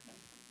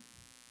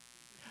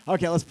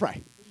Okay, let's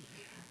pray.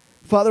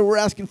 Father, we're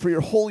asking for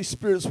your Holy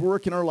Spirit's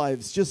work in our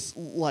lives, just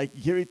like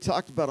Gary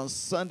talked about on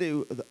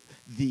Sunday,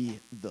 the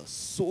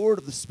sword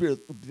of the Spirit,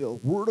 the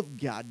Word of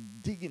God,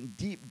 digging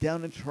deep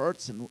down into our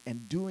hearts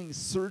and doing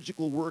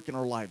surgical work in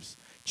our lives,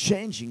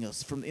 changing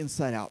us from the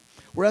inside out.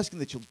 We're asking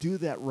that you'll do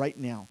that right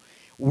now.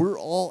 We're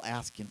all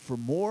asking for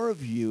more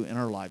of you in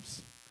our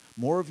lives,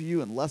 more of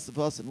you and less of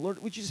us. And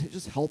Lord, would you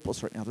just help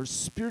us right now? There's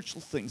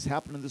spiritual things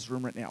happening in this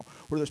room right now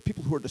where there's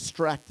people who are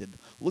distracted,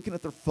 looking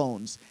at their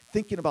phones,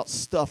 thinking about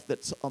stuff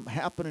that's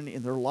happening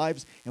in their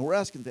lives. And we're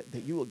asking that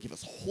you will give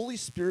us Holy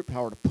Spirit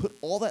power to put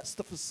all that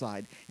stuff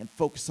aside and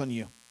focus on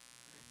you,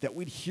 that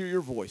we'd hear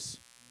your voice.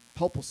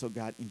 Help us, oh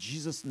God, in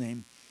Jesus'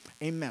 name,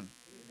 amen.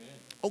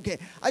 Okay,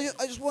 I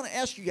just want to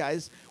ask you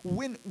guys,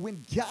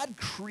 when God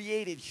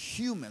created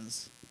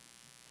humans,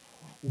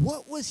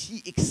 what was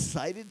he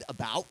excited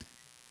about?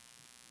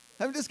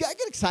 I mean, does God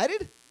get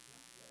excited?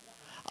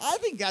 I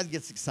think God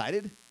gets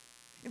excited.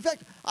 In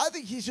fact, I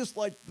think he's just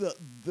like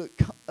the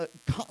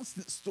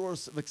constant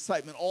source of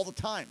excitement all the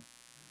time.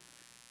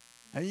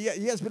 I mean,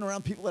 you guys been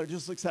around people that are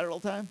just excited all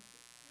the time?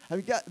 I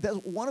mean, that's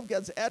one of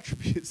God's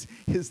attributes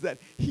is that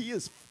he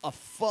is a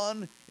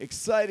fun,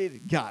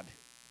 excited God.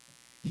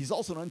 He's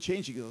also an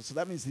unchanging God, so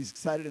that means he's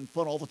excited and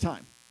fun all the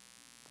time.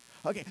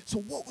 Okay, so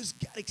what was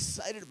God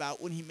excited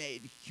about when he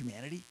made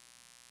humanity?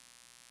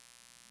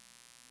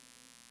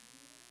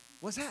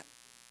 What's that?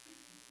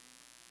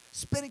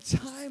 Spending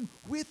time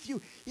with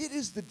you. It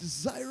is the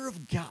desire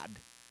of God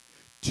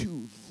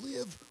to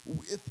live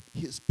with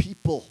his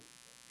people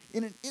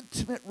in an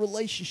intimate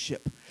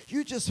relationship.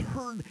 You just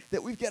heard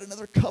that we've got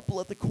another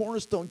couple at the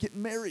Cornerstone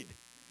getting married.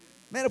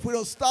 Man, if we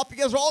don't stop, you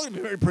guys are all going to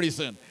be married pretty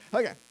soon.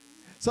 Okay,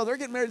 so they're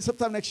getting married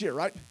sometime next year,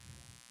 right?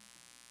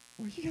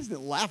 Well, you guys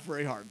didn't laugh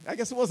very hard. I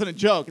guess it wasn't a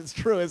joke. It's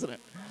true, isn't it?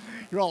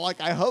 You're all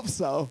like, I hope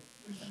so.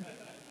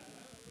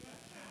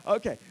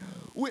 Okay.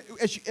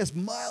 As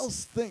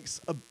Miles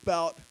thinks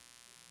about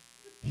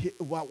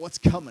what's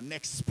coming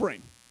next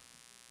spring,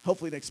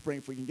 hopefully next spring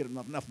if we can get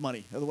enough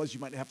money. Otherwise, you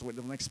might have to wait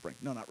until next spring.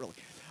 No, not really.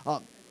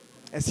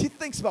 As he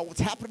thinks about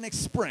what's happening next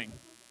spring,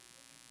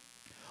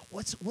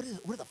 what's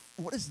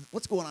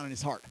going on in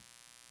his heart?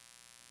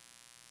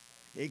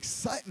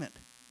 Excitement.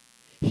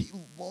 He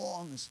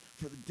longs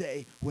for the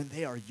day when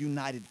they are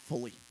united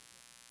fully,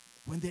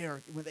 when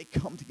they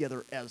come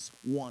together as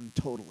one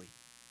totally.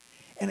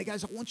 And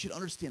guys, I want you to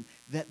understand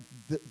that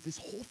this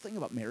whole thing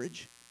about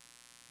marriage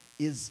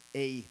is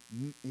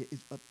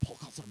Paul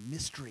calls it a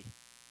mystery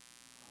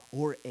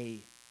or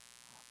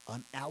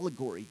an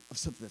allegory of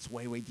something that's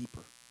way, way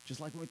deeper.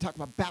 Just like when we talk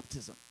about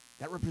baptism,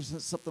 that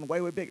represents something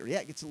way, way bigger. Yeah,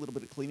 it gets a little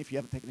bit clean. If you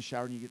haven't taken a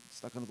shower and you get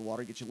stuck under the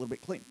water, it gets you a little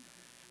bit clean.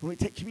 When we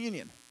take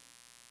communion,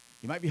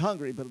 you might be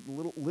hungry, but a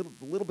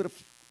little bit of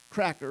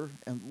cracker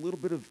and a little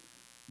bit of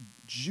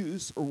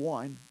juice or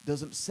wine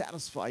doesn't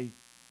satisfy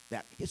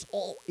that. It's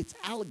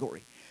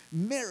allegory.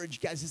 Marriage,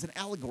 guys, is an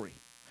allegory.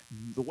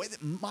 The way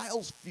that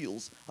Miles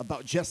feels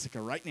about Jessica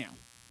right now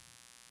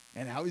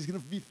and how he's going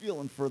to be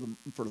feeling for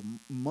the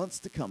months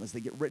to come as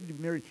they get ready to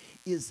be married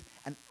is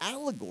an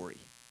allegory,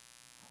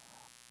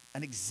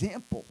 an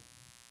example,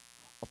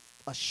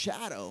 a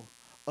shadow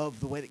of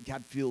the way that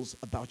God feels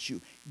about you.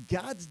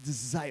 God's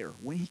desire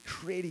when he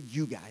created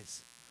you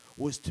guys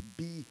was to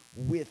be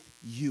with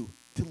you,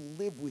 to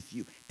live with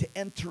you, to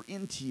enter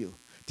into you,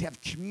 to have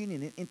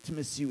communion and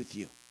intimacy with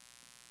you.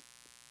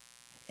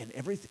 And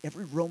every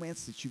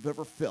romance that you've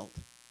ever felt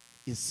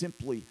is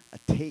simply a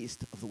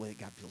taste of the way that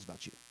God feels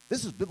about you.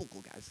 This is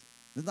biblical, guys.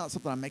 This is not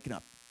something I'm making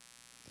up.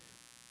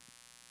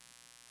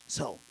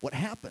 So, what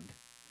happened?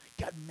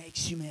 God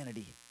makes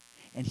humanity,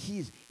 and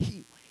he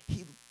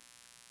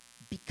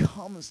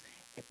becomes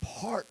a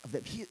part of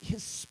that.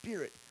 His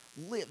spirit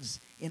lives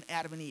in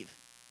Adam and Eve.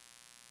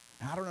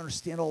 Now, I don't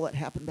understand all that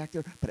happened back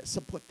there, but at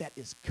some point that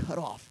is cut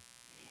off,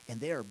 and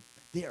they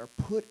are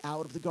put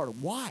out of the garden.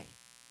 Why?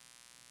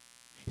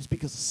 It's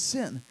because of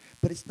sin,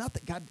 but it's not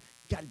that God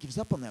gives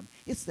up on them.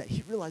 It's that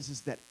he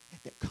realizes that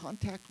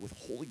contact with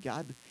holy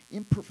God,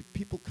 imperfect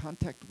people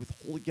contact with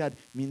holy God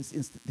means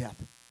instant death.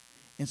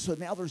 And so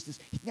now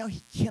now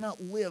he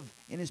cannot live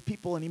in his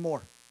people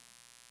anymore.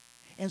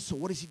 And so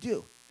what does he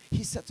do?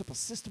 He sets up a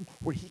system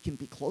where he can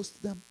be close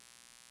to them,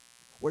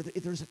 where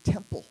there's a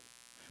temple.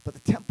 But the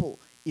temple,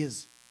 what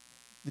is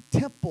the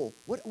temple?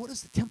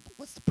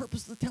 What's the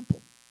purpose of the temple?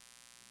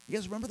 You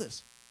guys remember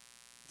this?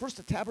 First,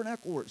 a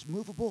tabernacle where it's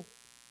movable.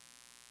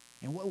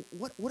 And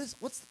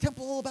what's the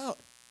temple all about?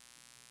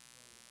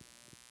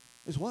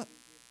 Is what?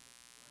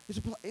 It's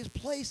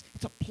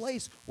a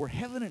place where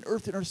heaven and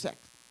earth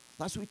intersect.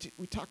 Last week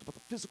we talked about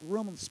the physical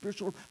realm and the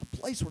spiritual realm, a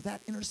place where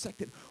that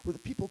intersected, where the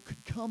people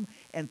could come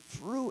and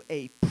through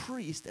a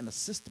priest and a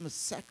system of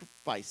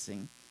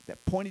sacrificing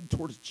that pointed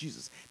towards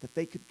Jesus, that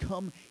they could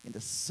come into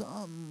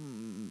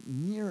some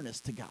nearness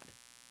to God.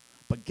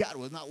 But God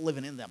was not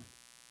living in them.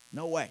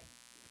 No way.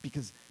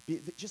 Because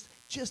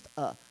just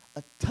a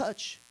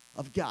touch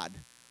of God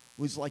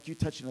was like you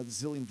touching a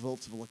zillion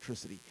volts of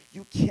electricity.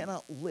 You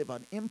cannot live,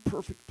 an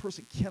imperfect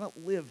person cannot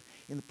live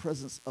in the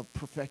presence of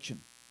perfection.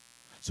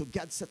 So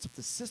God sets up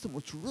the system,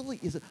 which really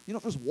is,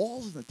 if there's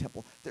walls in the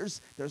temple, there's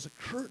a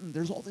curtain,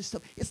 there's all this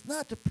stuff. It's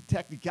not to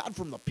protect God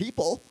from the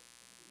people.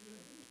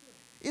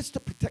 It's to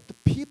protect the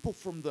people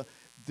from the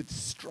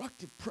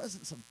destructive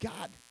presence of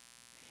God.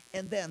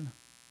 And then,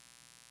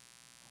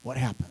 what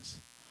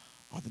happens?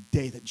 On the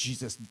day that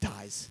Jesus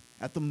dies,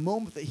 at the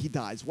moment that he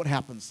dies, what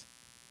happens?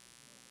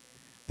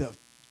 The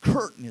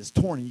curtain is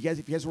torn. And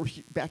if you guys were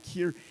back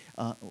here,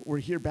 we're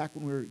here back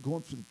when we were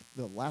going through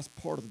the last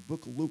part of the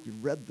book of Luke. We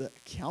read the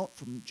account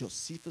from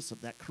Josephus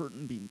of that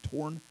curtain being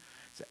torn.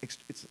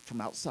 It's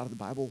from outside of the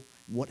Bible.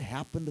 What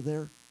happened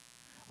there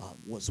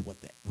was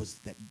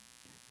that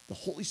the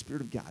Holy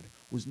Spirit of God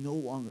was no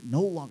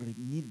longer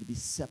needed to be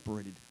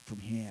separated from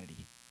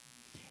humanity,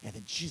 and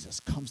that Jesus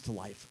comes to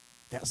life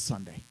that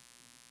Sunday.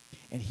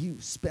 And he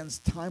spends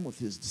time with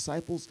his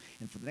disciples,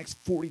 and for the next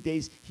 40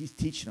 days, he's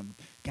teaching them,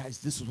 guys,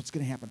 this is what's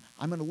going to happen.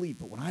 I'm going to leave,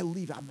 but when I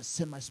leave, I'm going to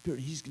send my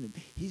Spirit. He's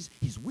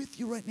with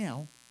you right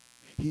now.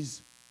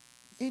 He's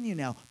in you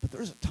now, but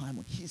there's a time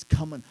when he's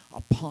coming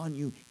upon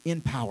you in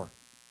power.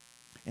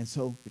 And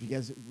so, if you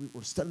guys,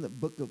 we're studying the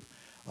book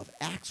of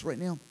Acts right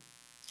now.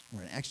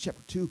 We're in Acts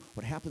chapter 2.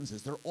 What happens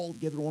is they're all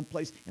together in one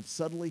place, and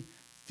suddenly,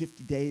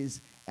 50 days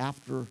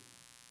after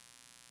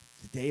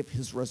the day of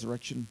his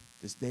resurrection,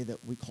 this day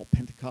that we call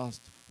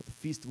Pentecost, or the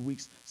Feast of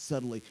Weeks,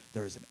 suddenly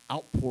there is an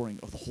outpouring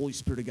of the Holy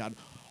Spirit of God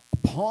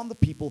upon the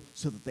people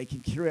so that they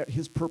can carry out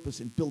his purpose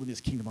in building his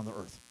kingdom on the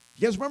earth.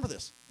 You guys remember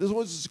this? This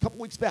was just a couple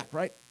weeks back,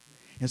 right?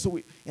 And so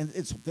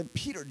then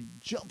Peter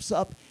jumps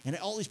up, and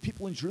all these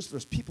people in Jerusalem,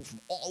 there's people from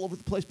all over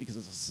the place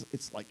because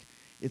it's like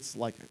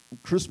a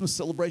Christmas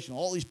celebration.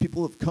 All these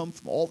people have come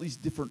from all these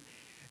different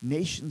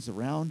nations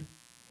around.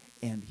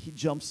 And he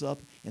jumps up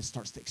and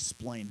starts to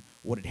explain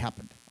what had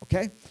happened,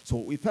 okay? So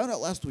what we found out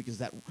last week is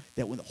that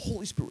when the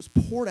Holy Spirit was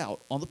poured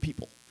out on the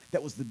people,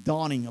 that was the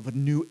dawning of a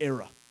new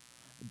era,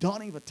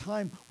 dawning of a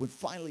time when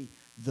finally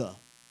the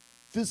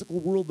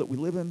physical world that we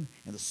live in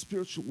and the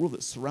spiritual world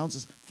that surrounds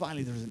us,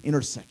 finally there's an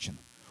intersection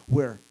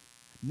where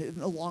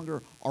no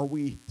longer are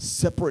we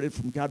separated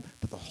from God,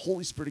 but the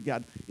Holy Spirit of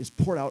God is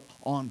poured out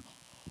on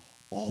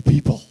all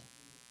people.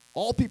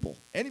 All people.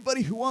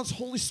 Anybody who wants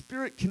Holy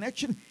Spirit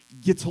connection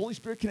gets Holy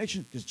Spirit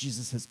connection because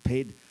Jesus has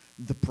paid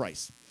the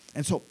price.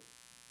 And so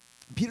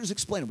Peter's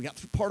explaining. We got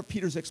through part of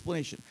Peter's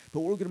explanation. But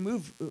what we're going to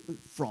move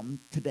from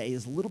today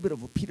is a little bit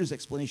of Peter's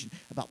explanation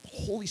about the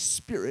Holy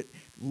Spirit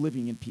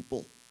living in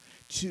people.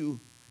 He's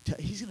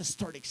going to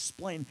start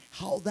explaining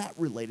how that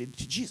related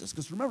to Jesus.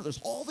 Because remember,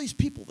 there's all these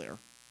people there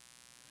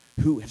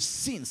who have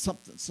seen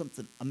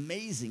something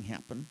amazing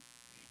happen.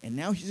 And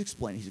now he's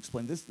explaining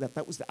this,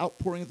 that was the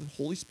outpouring of the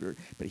Holy Spirit.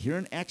 But here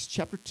in Acts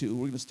chapter 2,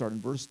 we're going to start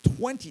in verse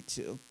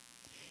 22.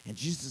 And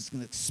Jesus is going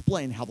to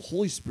explain how the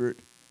Holy Spirit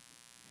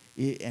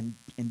and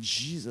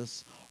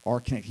Jesus are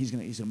connected. He's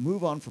going to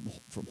move on from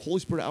Holy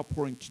Spirit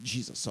outpouring to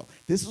Jesus. So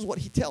this is what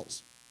he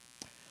tells.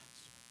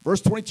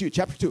 Verse 22,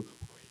 chapter 2.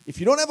 If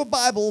you don't have a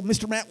Bible,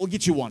 Mr. Matt will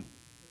get you one.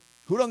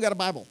 Who don't got a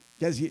Bible?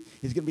 Guys, it's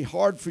going to be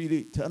hard for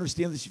you to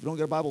understand this if you don't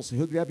got a Bible, so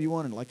he'll grab you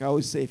one. And like I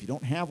always say, if you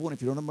don't have one,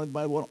 if you don't have a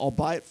Bible, I'll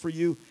buy it for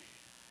you.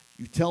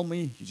 You tell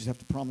me, you just have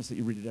to promise that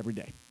you read it every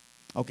day.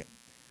 Okay,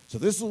 so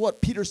this is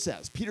what Peter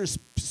says. Peter's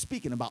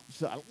speaking about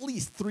at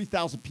least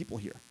 3,000 people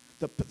here.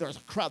 There's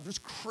a crowd. There's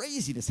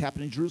craziness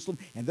happening in Jerusalem,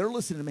 and they're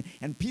listening to me.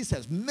 And Peter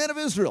says, men of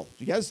Israel.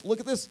 You guys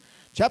look at this.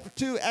 Chapter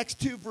 2, Acts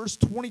 2, verse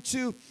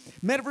 22.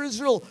 Men of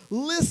Israel,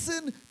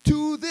 listen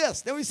to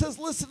this. Now he says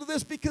listen to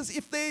this because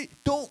if they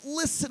don't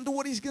listen to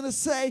what he's going to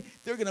say,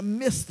 they're going to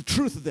miss the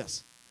truth of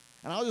this.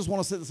 And I just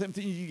want to say the same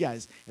thing to you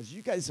guys. If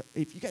you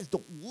guys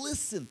don't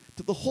listen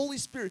to the Holy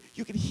Spirit,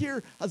 you can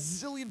hear a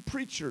zillion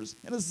preachers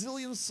and a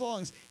zillion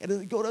songs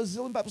and go to a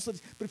zillion Bible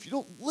studies. But if you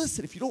don't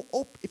listen, if you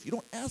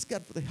don't ask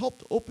God for the help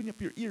to open up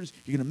your ears,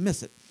 you're going to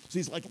miss it. So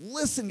he's like,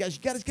 listen, guys,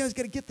 you guys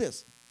got to get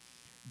this.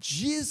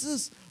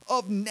 Jesus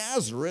of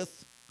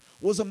Nazareth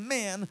was a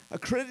man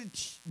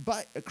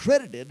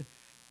accredited,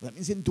 that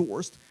means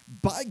endorsed,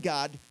 by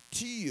God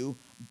to you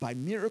by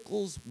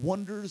miracles,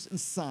 wonders, and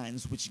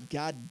signs which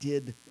God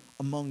did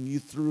among you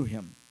through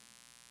him.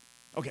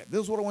 Okay, this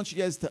is what I want you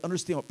guys to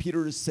understand what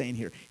Peter is saying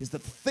here, is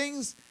that the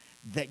things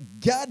that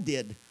God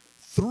did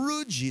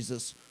through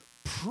Jesus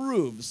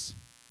proves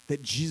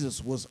that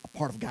Jesus was a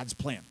part of God's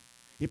plan.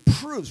 It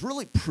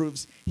really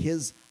proves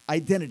his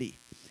identity.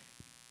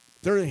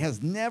 There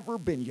has never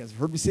been, you guys have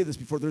heard me say this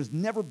before, there's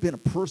never been a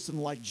person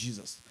like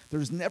Jesus.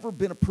 There's never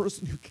been a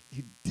person who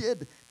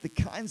did the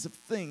kinds of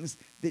things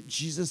that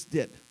Jesus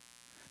did.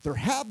 There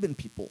have been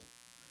people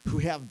who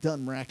have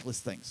done miraculous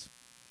things.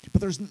 But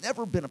there's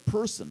never been a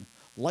person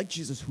like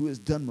Jesus who has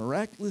done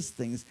miraculous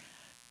things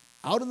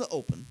out in the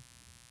open,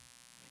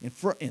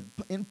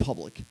 in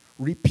public,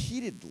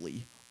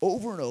 repeatedly,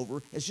 over and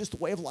over, as just a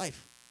way of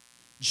life.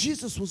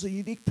 Jesus was a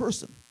unique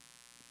person.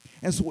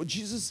 And so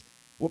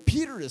what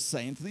Peter is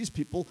saying to these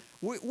people,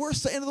 we're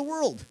saying to the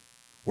world.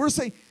 We're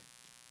saying,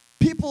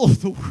 people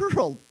of the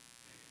world,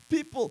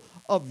 people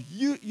of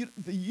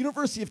the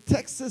University of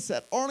Texas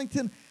at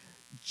Arlington,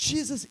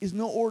 Jesus is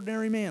no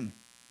ordinary man.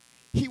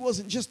 He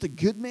wasn't just a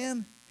good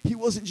man. He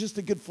wasn't just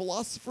a good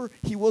philosopher.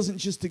 He wasn't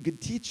just a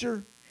good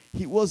teacher.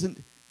 He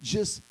wasn't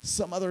just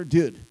some other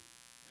dude.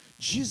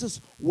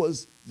 Jesus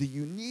was the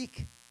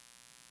unique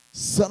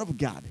Son of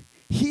God.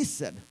 He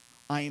said,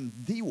 I am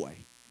the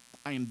way.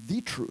 I am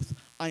the truth.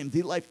 I am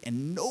the life.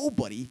 And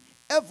nobody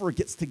ever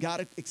gets to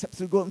God except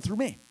through going through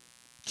me.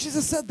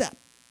 Jesus said that.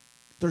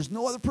 There's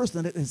no other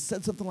person that has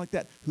said something like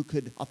that who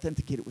could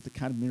authenticate it with the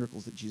kind of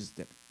miracles that Jesus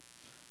did.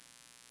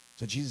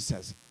 So Jesus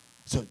says,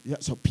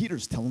 so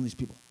Peter's telling these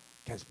people,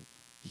 guys,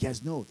 you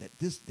guys know that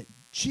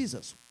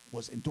Jesus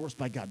was endorsed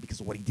by God because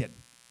of what he did.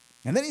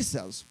 And then he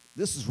says,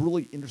 this is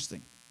really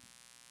interesting.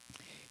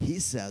 He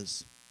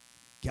says,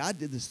 God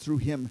did this through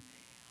him,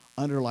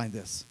 underline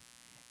this,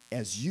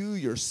 as you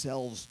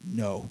yourselves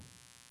know.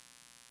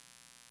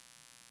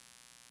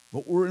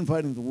 What we're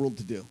inviting the world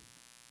to do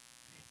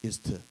is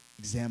to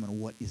examine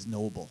what is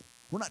knowable.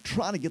 We're not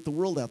trying to get the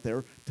world out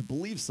there to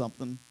believe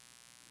something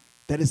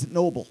that isn't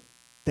knowable,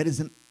 that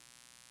isn't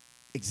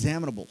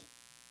examinable,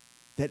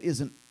 that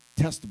isn't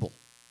testable.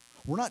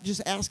 We're not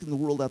just asking the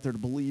world out there to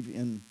believe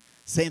in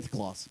Santa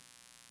Claus.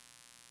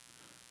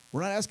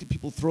 We're not asking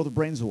people to throw their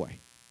brains away.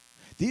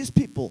 These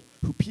people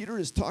who Peter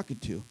is talking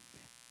to,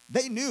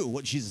 they knew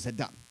what Jesus had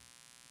done.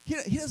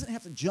 He doesn't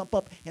have to jump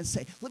up and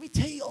say, let me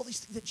tell you all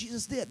these things that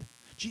Jesus did.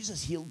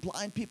 Jesus healed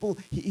blind people.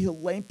 He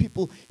healed lame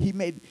people. He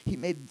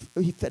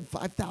fed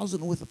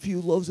 5,000 with a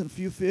few loaves and a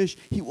few fish.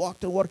 He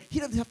walked on water. He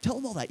doesn't have to tell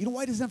them all that. You know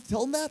why he doesn't have to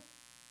tell them that?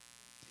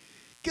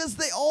 Because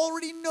they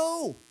already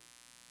know.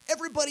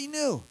 Everybody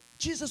knew.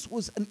 Jesus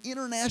was an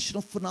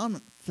international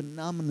phenomenon.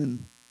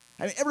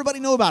 I mean, everybody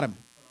knew about him.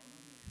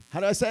 How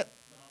do I say it?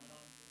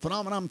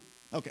 Phenomenon.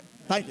 Okay,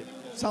 thank you.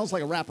 Sounds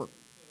like a rapper.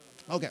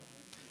 Okay,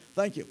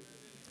 thank you.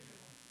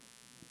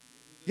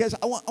 Guys,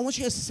 I want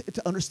you guys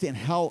to understand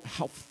how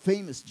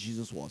famous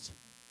Jesus was.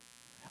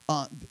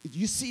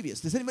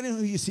 Eusebius. Does anybody know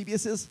who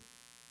Eusebius is?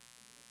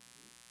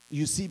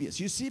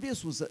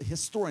 Eusebius was a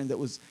historian that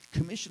was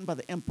commissioned by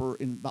the emperor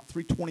in about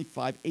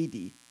 325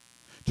 AD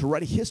to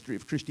write a history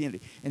of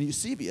Christianity. And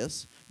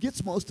Eusebius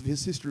gets most of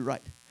his history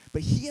right.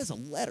 But he has a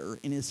letter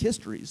in his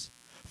histories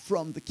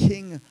from the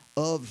king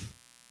of,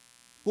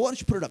 well, why don't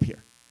you put it up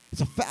here?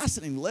 It's a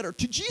fascinating letter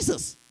to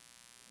Jesus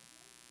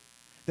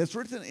that's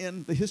written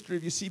in the history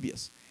of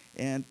Eusebius.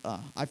 And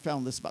I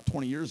found this about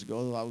 20 years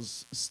ago that I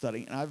was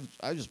studying, and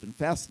I've just been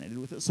fascinated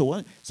with it.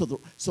 So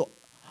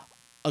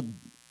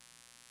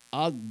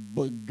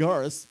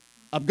Abgarus,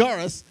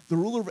 the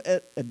ruler of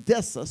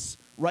Edessus,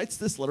 writes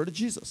this letter to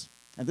Jesus.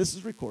 And this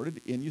is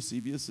recorded in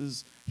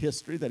Eusebius'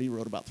 history that he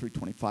wrote about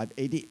 325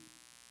 AD.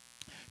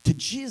 To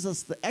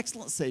Jesus, the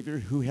excellent Savior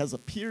who has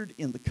appeared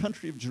in the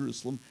country of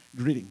Jerusalem,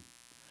 greeting.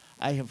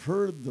 I have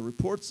heard the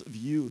reports of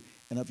you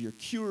and of your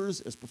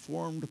cures as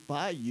performed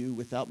by you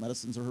without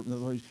medicines or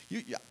herbs.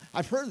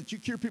 I've heard that you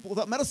cure people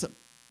without medicine.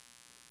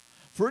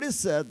 For it is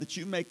said that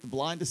you make the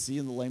blind to see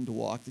and the lame to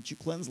walk, that you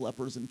cleanse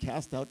lepers and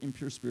cast out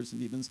impure spirits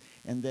and demons,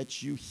 and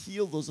that you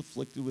heal those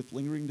afflicted with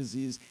lingering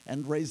disease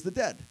and raise the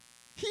dead.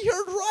 He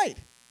heard right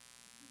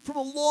from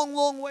a long,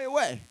 long way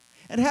away.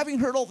 And having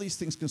heard all these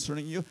things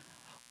concerning you,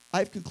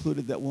 I've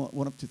concluded that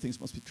one of two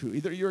things must be true.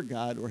 Either you're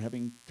God, or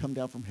having come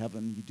down from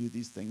heaven, you do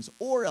these things,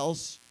 or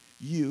else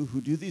you who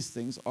do these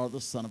things are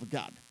the Son of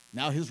God.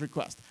 Now his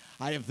request.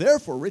 I have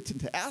therefore written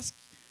to ask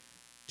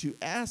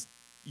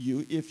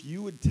you if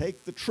you would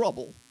take the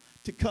trouble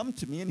to come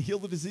to me and heal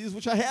the disease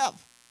which I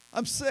have.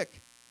 I'm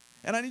sick,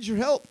 and I need your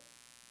help.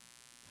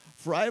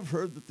 For I have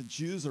heard that the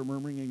Jews are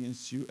murmuring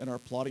against you and are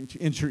plotting to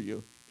injure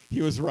you.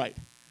 He was right.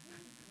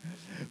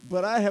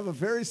 But I have a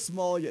very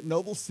small yet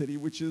noble city,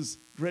 which is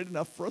great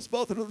enough for us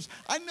both. In other words,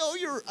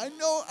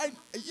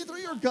 either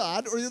you're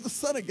God or you're the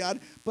Son of God,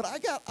 but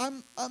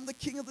I'm the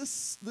king of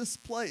this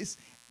place,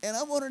 and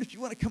I'm wondering if you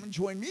want to come and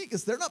join me,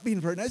 because they're not being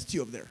very nice to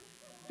you over there.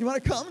 You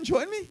want to come and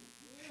join me?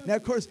 Now,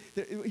 of course,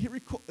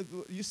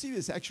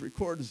 Eusebius actually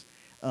records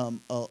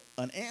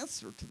an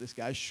answer to this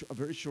guy, a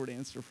very short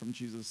answer from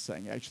Jesus,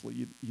 saying, actually,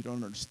 you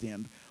don't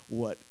understand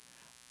what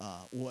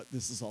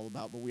this is all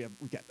about, but we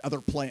got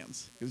other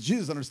plans. Because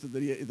Jesus understood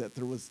that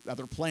there was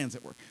other plans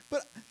at work.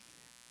 But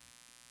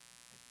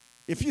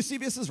if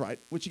Eusebius is right,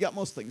 which he got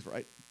most things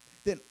right,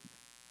 then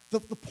the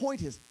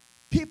point is,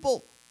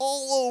 people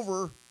all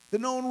over the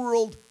known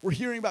world were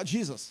hearing about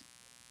Jesus.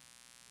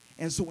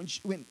 And so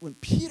when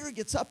Peter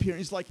gets up here and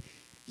he's like,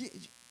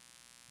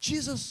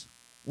 Jesus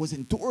was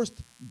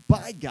endorsed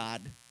by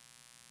God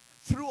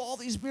through all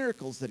these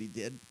miracles that he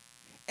did.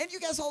 And you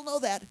guys all know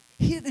that.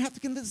 He didn't have to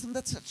convince them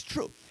that's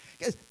true.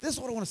 Guys, this is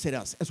what I want to say to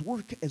us. As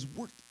we're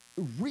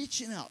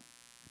reaching out,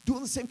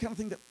 doing the same kind of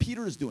thing that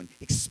Peter is doing,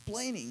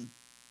 explaining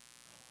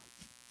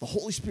the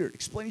Holy Spirit,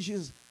 explaining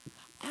Jesus,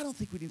 I don't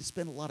think we need to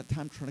spend a lot of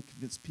time trying to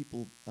convince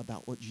people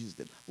about what Jesus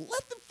did.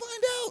 Let them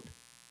find out.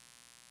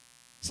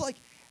 It's like,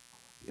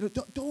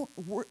 don't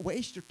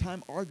waste your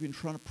time arguing,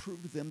 trying to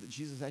prove to them that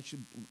Jesus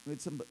actually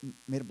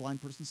made a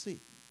blind person see.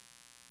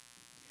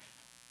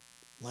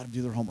 Let them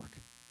do their homework.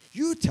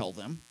 You tell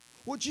them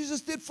what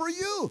Jesus did for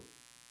you.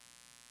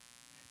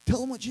 Tell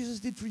them what Jesus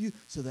did for you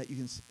so that you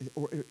can,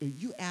 or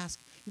you ask,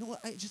 you know what,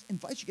 I just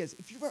invite you guys,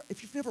 if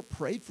you've never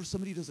prayed for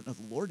somebody who doesn't know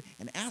the Lord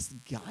and asked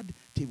God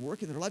to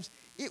work in their lives,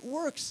 it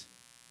works.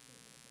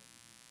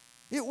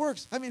 It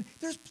works. I mean,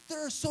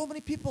 there are so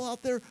many people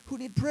out there who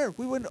need prayer.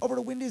 We went over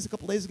to Wendy's a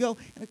couple days ago,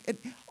 and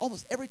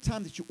almost every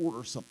time that you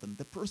order something,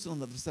 the person on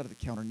the other side of the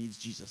counter needs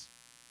Jesus.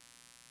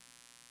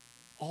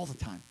 All the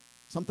time.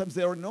 Sometimes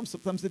they already know him,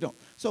 sometimes they don't.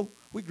 So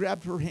we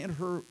grabbed her hand.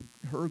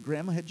 Her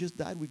grandma had just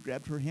died. We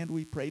grabbed her hand.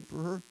 We prayed for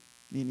her.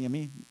 Me and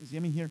Yemi. Is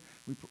Yemi here?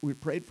 We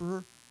prayed for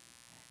her.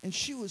 And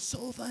she was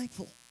so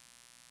thankful.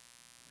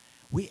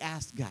 We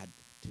asked God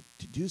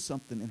to do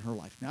something in her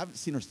life. Now, I haven't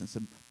seen her since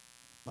then,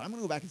 but I'm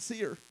going to go back and see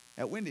her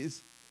at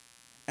Wendy's.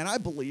 And I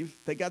believe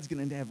that God's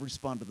going to have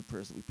respond to the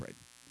prayers that we prayed.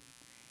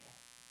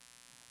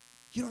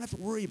 You don't have to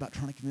worry about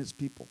trying to convince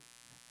people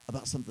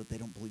about something that they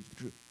don't believe is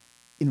true.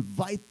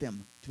 Invite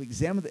them to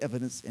examine the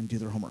evidence and do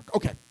their homework.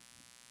 Okay,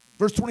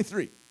 verse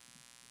 23.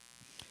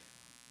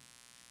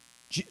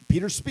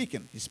 Peter's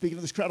speaking. He's speaking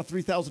to this crowd of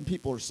 3,000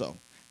 people or so.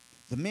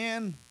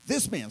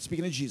 This man,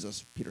 speaking of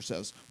Jesus, Peter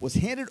says, was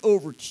handed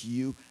over to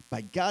you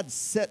by God's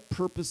set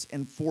purpose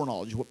and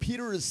foreknowledge. What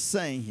Peter is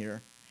saying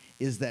here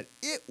is that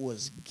it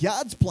was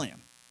God's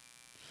plan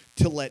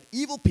to let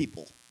evil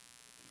people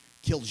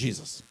kill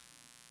Jesus.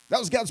 That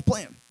was God's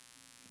plan.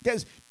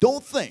 Guys,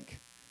 don't think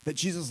that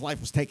Jesus'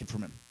 life was taken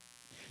from him.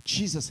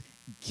 Jesus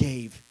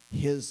gave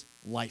his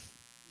life.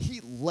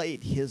 He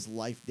laid his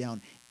life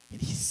down,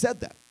 and he said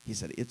that. He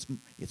said, it's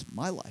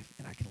my life,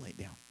 and I can lay it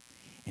down.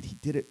 And he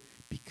did it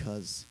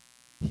because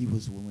he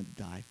was willing to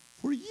die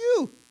for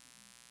you.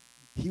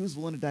 He was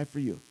willing to die for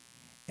you.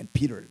 And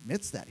Peter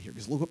admits that here,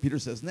 because look what Peter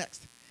says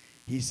next.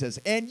 He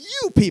says, and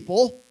you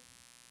people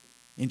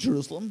in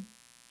Jerusalem,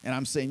 and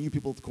I'm saying you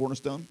people at the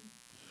Cornerstone,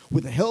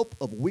 with the help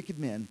of wicked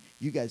men,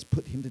 you guys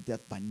put him to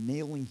death by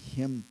nailing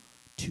him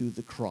to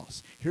the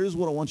cross. Here's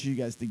what I want you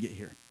guys to get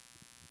here.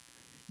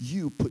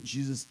 You put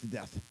Jesus to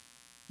death.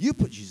 You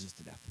put Jesus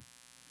to death.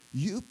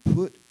 You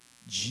put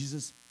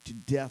Jesus to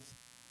death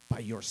by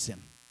your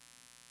sin.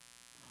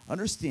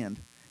 Understand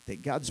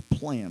that God's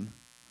plan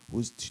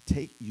was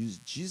to use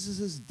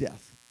Jesus'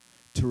 death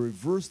to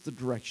reverse the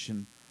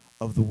direction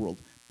of the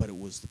world. But it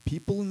was the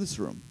people in this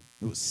room,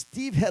 it was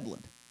Steve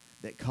Headland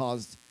that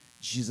caused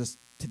Jesus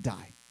to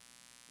die.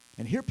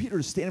 And here Peter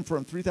is standing in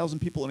front of 3,000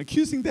 people and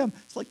accusing them.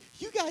 It's like,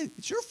 you guys,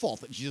 it's your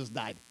fault that Jesus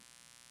died.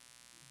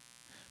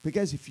 But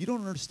guys, if you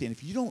don't understand,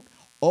 if you don't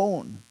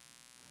own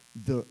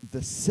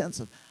the sense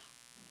of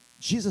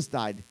Jesus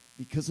died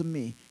because of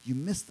me, you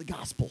miss the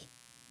gospel.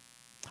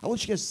 I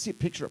want you guys to see a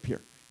picture up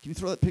here. Can you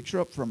throw that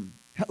picture up from,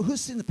 who's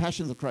seen the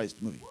Passion of the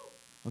Christ movie?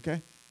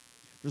 Okay.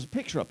 There's a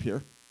picture up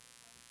here.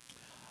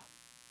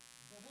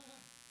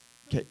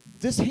 Okay,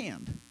 this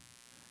hand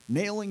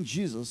nailing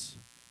Jesus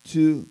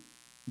to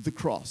the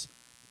cross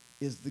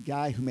is the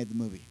guy who made the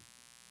movie.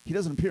 He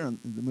doesn't appear in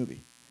the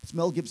movie. It's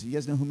Mel Gibson. You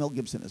guys know who Mel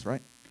Gibson is,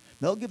 right?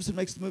 Mel Gibson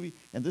makes the movie,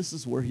 and this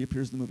is where he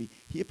appears in the movie.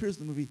 He appears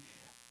in the movie.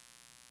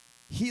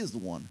 He is the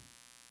one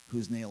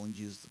who's nailing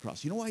Jesus to the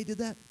cross. You know why he did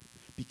that?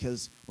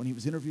 Because when he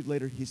was interviewed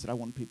later, he said, I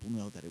want people to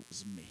know that it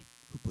was me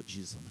who put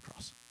Jesus on the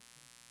cross.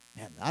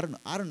 Man,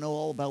 I don't know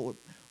all about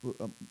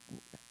what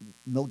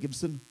Mel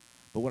Gibson,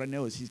 but what I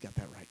know is he's got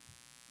that right.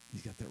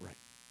 He's got that right.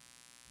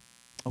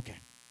 Okay.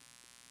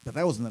 But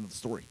that wasn't the end of the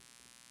story.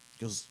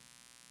 Because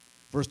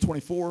verse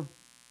 24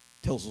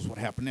 tells us what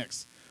happened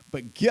next.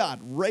 But God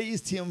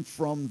raised him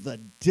from the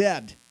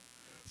dead,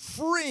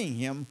 freeing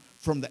him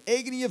from the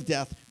agony of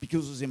death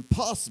because it was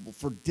impossible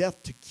for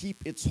death to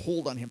keep its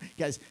hold on him.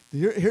 Guys,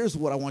 here's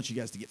what I want you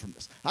guys to get from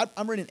this.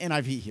 I'm reading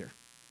NIV here.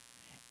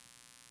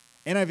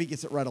 NIV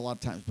gets it right a lot of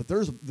times, but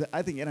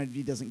I think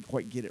NIV doesn't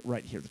quite get it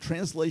right here. The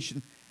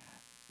translation,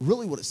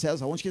 really what it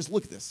says, I want you guys to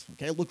look at this,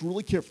 okay? Look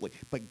really carefully.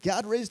 But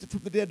God raised him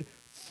from the dead,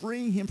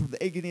 freeing him from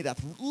the agony of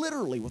death.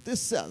 Literally what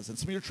this says, and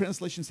some of your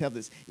translations have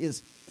this,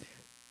 is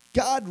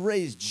God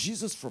raised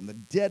Jesus from the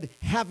dead,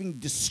 having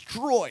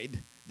destroyed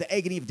the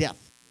agony of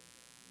death.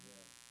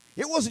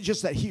 It wasn't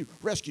just that he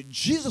rescued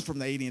Jesus from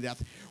the agony of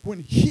death. When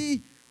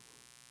he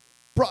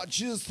brought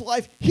Jesus to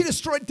life, he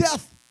destroyed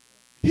death.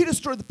 He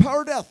destroyed the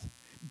power of death.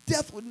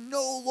 Death would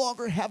no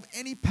longer have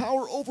any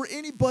power over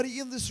anybody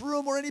in this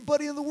room or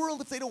anybody in the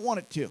world if they don't want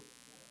it to.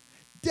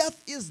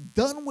 Death is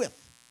done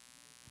with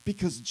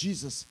because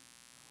Jesus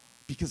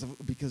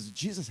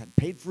had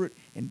paid for it,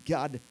 and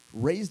God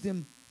raised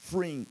him,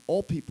 freeing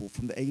all people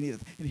from the agony of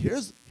death. And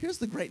here's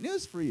the great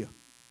news for you.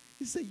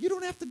 He said, you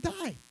don't have to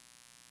die.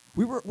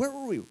 Where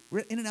were we? We were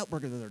at In-N-Out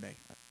Burger the other day,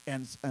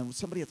 and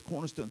somebody at the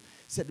Cornerstone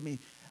said to me,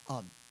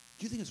 do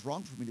you think it's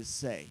wrong for me to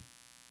say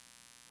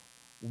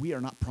we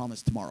are not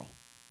promised tomorrow?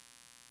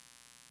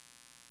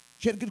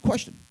 She had a good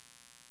question.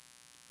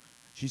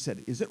 She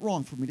said, is it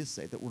wrong for me to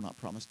say that we're not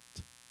promised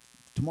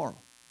tomorrow?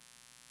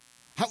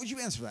 How would you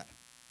answer that?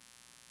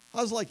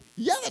 I was like,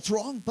 yeah, that's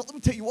wrong, but let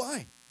me tell you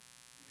why.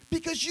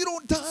 Because you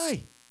don't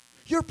die.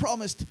 You're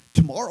promised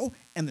tomorrow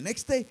and the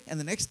next day and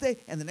the next day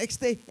and the next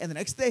day and the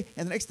next day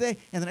and the next day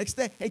and the next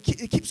day. It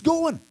keeps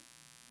going.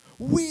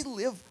 We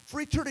live for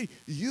eternity.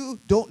 You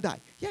don't die.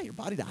 Yeah, your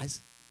body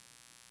dies.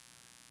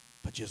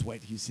 But just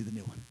wait till you see the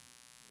new one.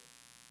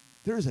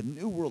 There is a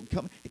new world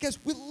coming. Hey guys,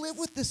 we live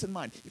with this in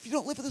mind. If you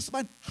don't live with this in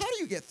mind, how do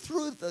you get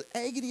through the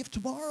agony of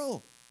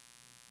tomorrow?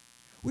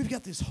 We've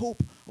got this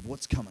hope of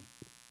what's coming.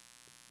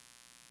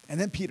 And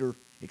then Peter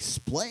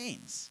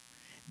explains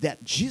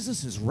that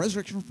Jesus'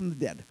 resurrection from the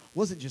dead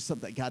wasn't just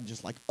something that God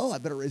just like, oh, I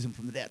better raise him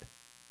from the dead.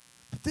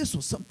 But this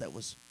was something that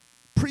was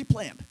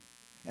pre-planned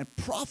and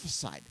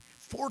prophesied,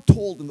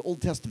 foretold in the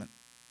Old Testament.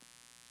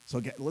 So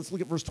again, let's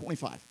look at verse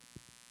 25.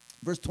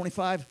 Verse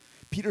 25,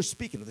 Peter's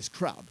speaking to this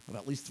crowd of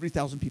at least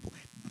 3,000 people.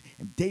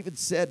 And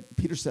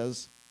Peter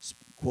says,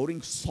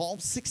 quoting Psalm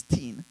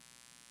 16,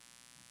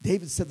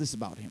 David said this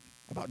about him,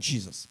 about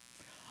Jesus.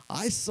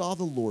 I saw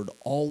the Lord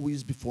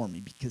always before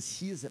me, because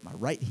he is at my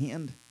right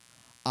hand.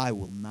 I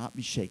will not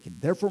be shaken.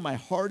 Therefore my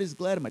heart is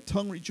glad and my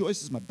tongue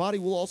rejoices. My body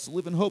will also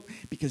live in hope,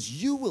 because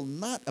you will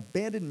not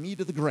abandon me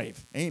to the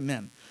grave.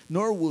 Amen.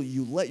 Nor will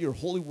you let your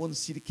Holy One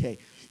see decay.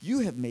 You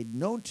have made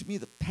known to me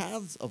the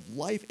paths of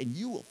life, and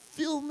you will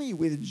fill me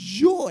with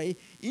joy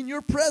in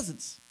your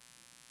presence.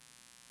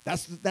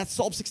 That's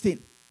Psalm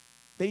 16.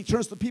 Then he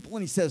turns to the people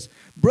and he says,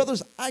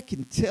 brothers, I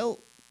can tell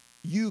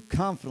you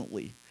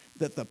confidently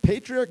that the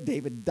patriarch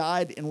David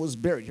died and was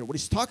buried. Here, what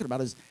he's talking about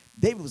is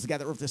David was the guy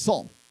that wrote this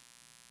psalm.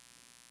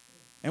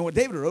 And what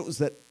David wrote was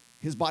that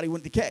his body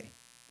wouldn't decay.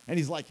 And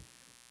he's like,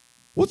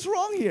 what's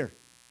wrong here?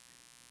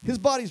 His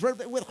body's right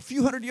there, with a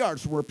few hundred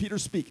yards from where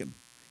Peter's speaking,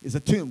 is a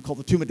tomb called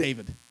the Tomb of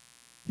David.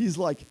 He's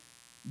like,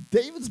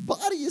 David's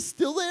body is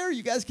still there.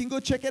 You guys can go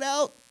check it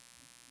out.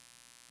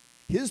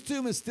 His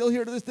tomb is still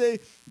here to this day.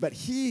 But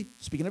he,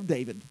 speaking of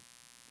David,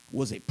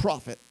 was a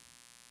prophet.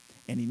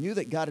 And he knew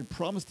that God had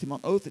promised him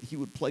on oath that he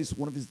would place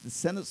one of his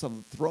descendants on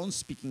the throne.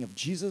 Speaking of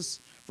Jesus,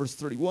 verse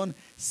 31,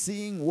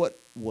 seeing what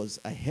was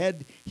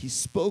ahead, he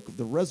spoke of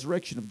the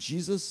resurrection of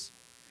Jesus,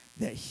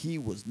 that he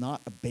was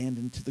not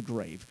abandoned to the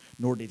grave,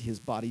 nor did his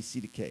body see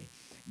decay.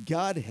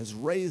 God has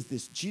raised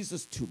this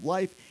Jesus to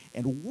life,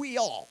 and we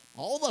all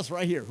of us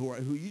right here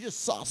who you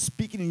just saw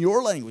speaking in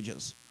your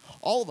languages,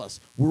 all of us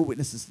were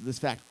witnesses to this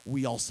fact.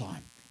 We all saw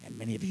him, and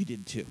many of you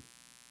did too.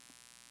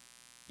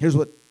 Here's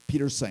what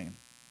Peter's saying.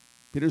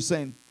 Peter's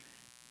saying,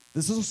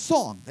 this is a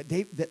song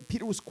that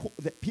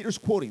Peter's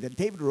quoting that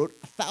David wrote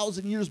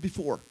 1,000 years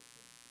before.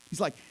 He's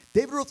like,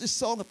 David wrote this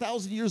song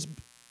 1,000 years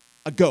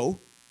ago,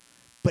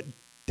 but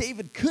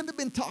David couldn't have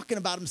been talking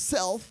about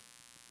himself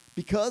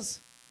because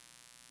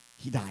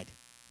he died.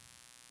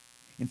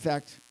 In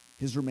fact,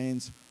 his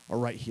remains are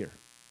right here.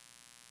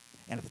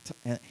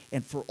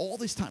 And for all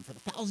this time, for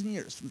the 1,000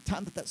 years, from the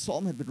time that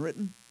psalm had been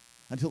written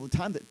until the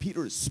time that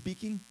Peter is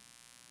speaking,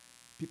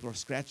 people are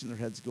scratching their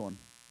heads going,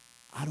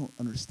 I don't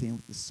understand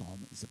what this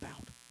psalm is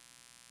about.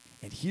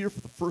 And here for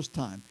the first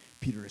time,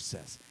 Peter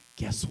says,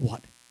 guess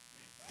what?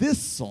 This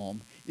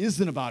psalm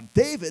isn't about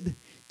David.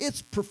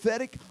 It's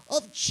prophetic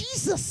of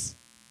Jesus.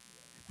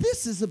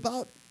 This is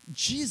about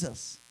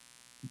Jesus.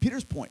 And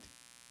Peter's point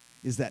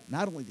is that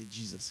not only did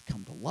Jesus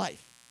come to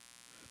life,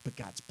 but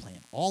God's plan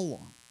all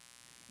along.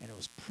 And it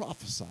was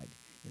prophesied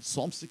in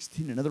Psalm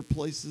 16 and other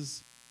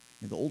places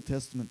in the Old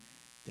Testament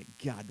that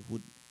God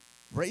would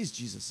raise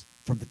Jesus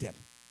from the dead.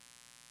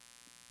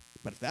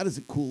 But if that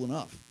isn't cool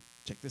enough,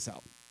 check this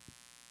out.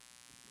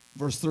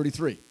 Verse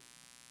 33.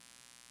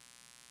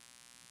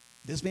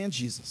 This man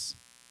Jesus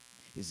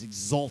is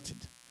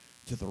exalted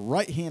to the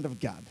right hand of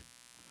God,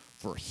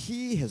 for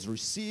he has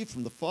received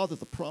from the Father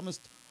the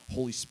promised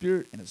Holy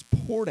Spirit and has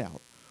poured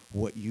out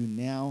what you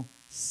now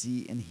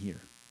see and hear.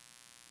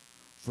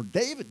 For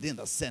David didn't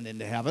ascend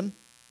into heaven,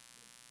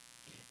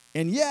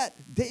 and yet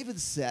David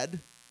said,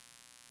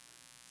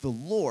 the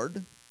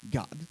Lord,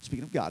 God,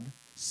 speaking of God,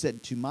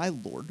 said to my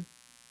Lord,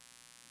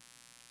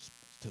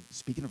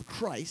 speaking of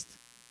Christ,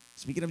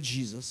 speaking of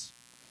Jesus,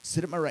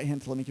 sit at my right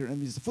hand till I make your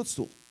enemies a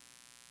footstool.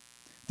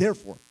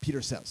 Therefore,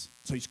 Peter says,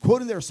 so he's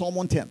quoting there Psalm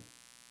 110.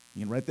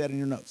 You can write that in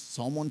your notes.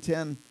 Psalm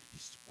 110,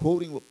 he's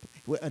quoting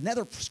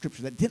another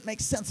scripture that didn't make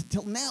sense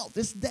until now,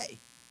 this day.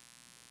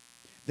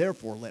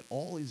 Therefore, let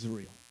all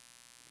Israel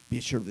be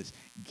assured of this.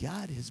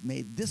 God has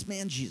made this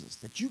man Jesus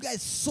that you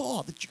guys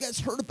saw, that you guys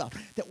heard about,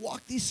 that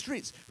walked these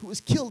streets, who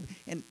was killed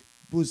and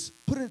was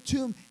put in a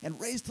tomb and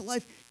raised to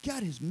life.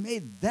 God has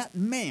made that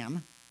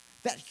man,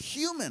 that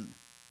human,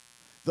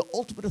 the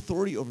ultimate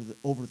authority over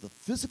the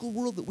physical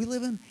world that we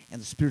live in and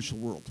the spiritual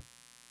world.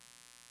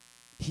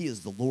 He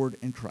is the Lord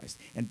and Christ.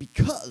 And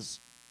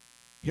because,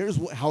 here's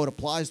how it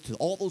applies to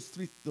all those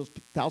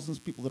thousands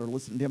of people that are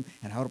listening to him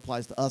and how it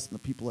applies to us and the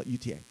people at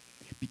UTA.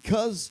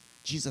 Because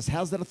Jesus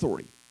has that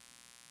authority,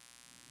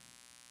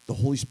 the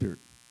Holy Spirit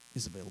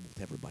is available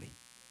to everybody.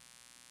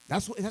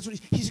 That's what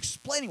he's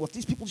explaining what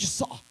these people just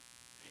saw.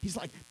 He's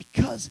like,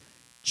 because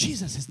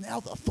Jesus is now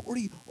the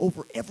authority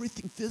over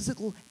everything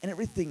physical and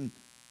everything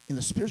in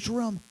the spiritual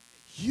realm,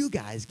 you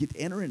guys get to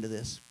enter into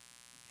this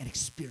and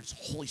experience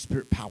Holy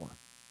Spirit power.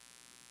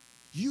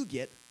 You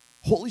get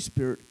Holy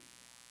Spirit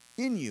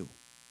in you,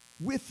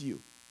 with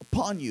you,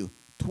 upon you,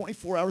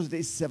 24 hours a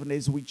day, 7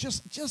 days a week,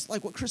 just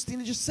like what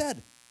Christina just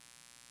said.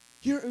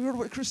 You heard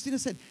what Christina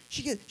said.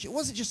 It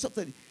wasn't just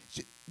something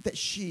that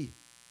she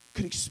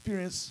could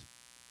experience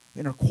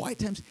in her quiet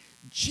times.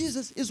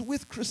 Jesus is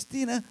with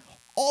Christina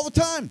all the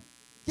time.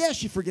 Yeah,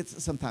 she forgets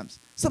it sometimes.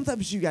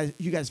 Sometimes you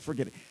guys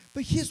forget it.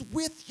 But he's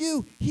with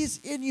you. He's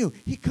in you.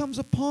 He comes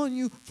upon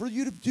you for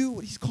you to do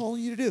what he's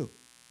calling you to do.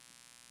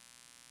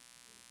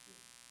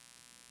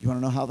 You want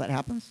to know how that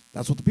happens?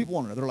 That's what the people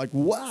want to know. They're like,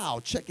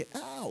 wow, check it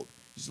out.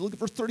 Just look at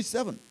verse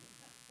 37.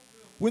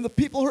 When the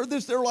people heard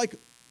this, they were like,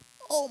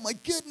 oh my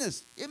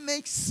goodness, it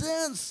makes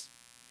sense.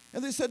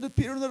 And they said to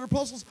Peter and the other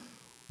apostles,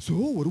 so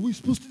what are we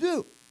supposed to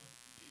do?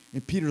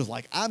 And Peter's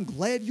like, I'm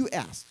glad you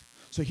asked.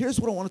 So here's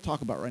what I want to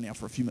talk about right now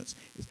for a few minutes.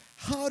 Is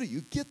how do you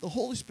get the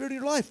Holy Spirit in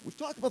your life? We've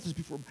talked about this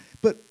before,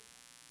 but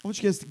I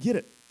want you guys to get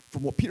it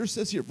from what Peter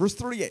says here. Verse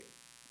 38.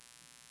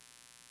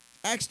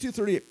 Acts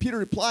 2:38. Peter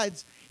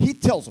replies, he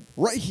tells them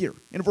right here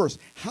in a verse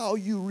how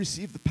you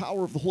receive the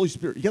power of the Holy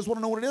Spirit. You guys want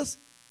to know what it is?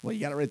 Well, you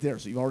got it right there,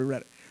 so you've already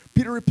read it.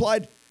 Peter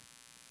replied,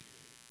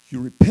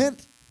 you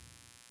repent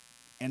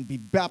and be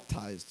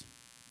baptized.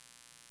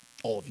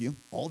 All of you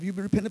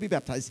repent and be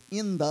baptized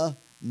in the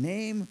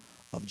name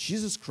of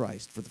Jesus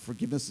Christ for the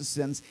forgiveness of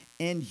sins,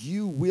 and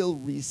you will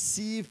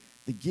receive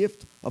the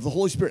gift of the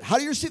Holy Spirit. How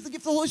do you receive the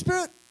gift of the Holy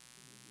Spirit?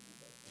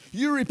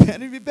 You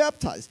repent and be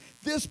baptized.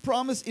 This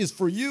promise is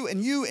for you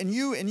and you and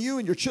you and you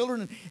and your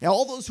children and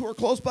all those who are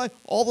close by,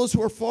 all those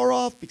who are far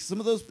off, because some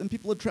of those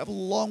people had traveled a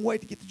long way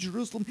to get to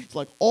Jerusalem. It's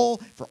like you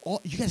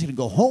guys are going to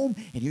go home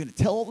and you're going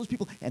to tell all those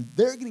people, and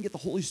they're going to get the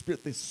Holy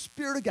Spirit, the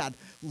Spirit of God,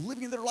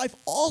 living in their life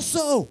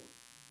also.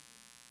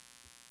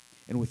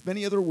 And with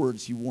many other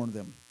words, he warned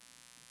them.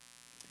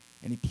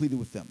 And he pleaded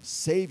with them,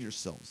 save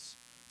yourselves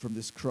from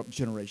this corrupt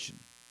generation.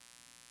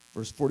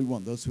 Verse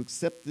 41, those who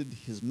accepted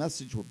his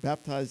message were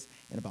baptized,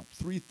 and about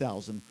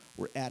 3,000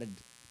 were added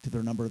to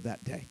their number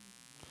that day.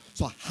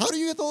 So how do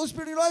you get the Holy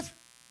Spirit in your life?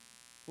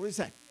 What do you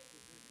say?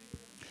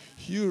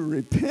 You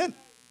repent.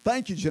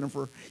 Thank you,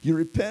 Jennifer. You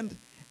repent,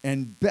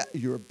 and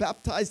you're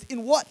baptized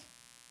in what?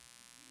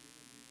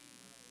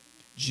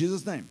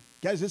 Jesus' name.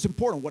 Guys, it's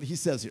important what he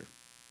says here.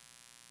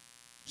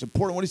 It's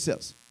important what he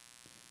says.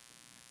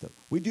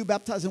 We do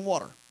baptize in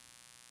water.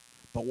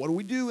 But what do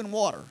we do in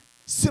water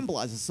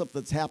symbolizes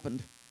something that's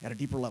happened at a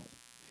deeper level.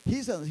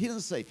 He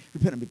doesn't say,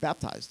 repent and be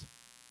baptized.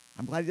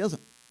 I'm glad he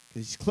doesn't,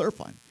 because he's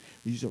clarifying.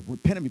 He says,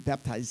 repent and be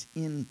baptized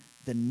in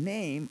the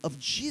name of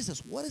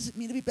Jesus. What does it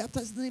mean to be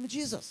baptized in the name of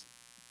Jesus?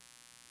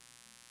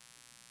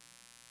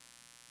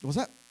 What's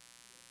that?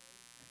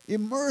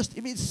 Immersed.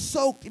 It means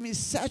soaked. It means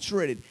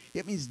saturated.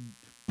 It means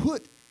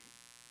put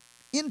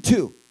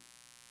into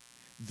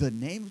the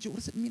name of Jesus. What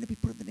does it mean to be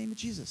put in the name of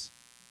Jesus?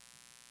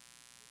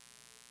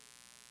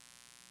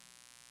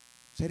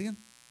 Say it again.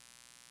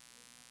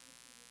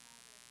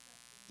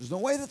 There's no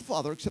way that the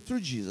Father except through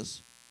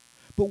Jesus.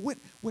 But what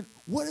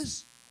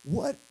does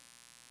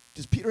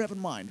Peter have in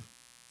mind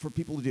for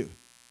people to do?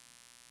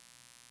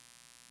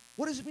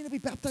 What does it mean to be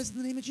baptized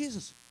in the name of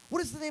Jesus?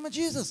 What is the name of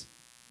Jesus?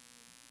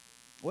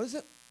 What is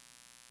it?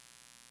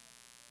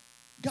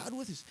 God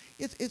with us.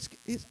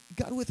 It's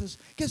God with us.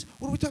 Guys,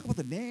 when we talk about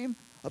the name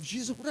of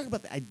Jesus, we're talking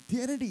about the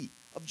identity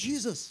of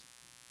Jesus.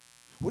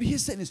 What he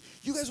is saying is,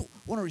 you guys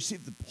want to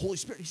receive the Holy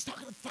Spirit. He's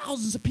talking to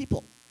thousands of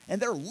people,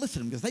 and they're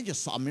listening because they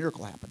just saw a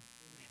miracle happen.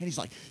 And he's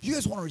like, you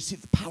guys want to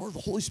receive the power of the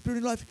Holy Spirit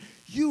in your life?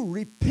 You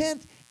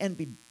repent and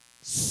be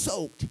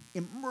soaked,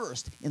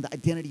 immersed in the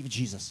identity of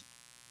Jesus.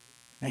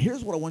 Now,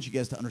 here's what I want you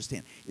guys to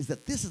understand, is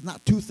that this is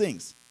not two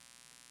things.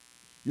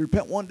 You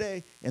repent one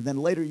day, and then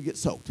later you get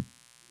soaked.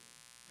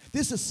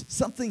 This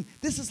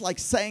is like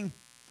saying,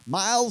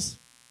 Miles,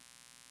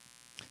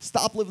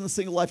 stop living the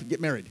single life and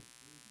get married.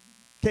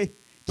 Okay?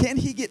 Can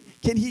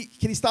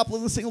he stop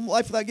living the single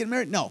life without getting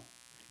married? No.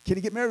 Can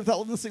he get married without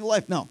living the single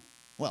life? No.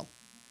 Well,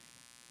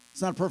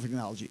 it's not a perfect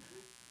analogy.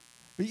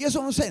 But you guys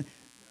know what I'm saying?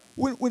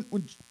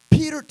 When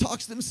Peter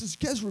talks to them and says,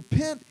 you guys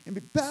repent and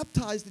be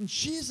baptized in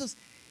Jesus,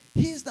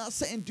 he's not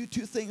saying do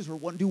two things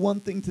or do one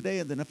thing today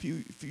and then a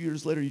few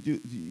years later you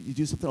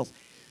do something else.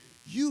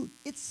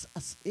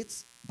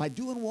 It's by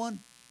doing one,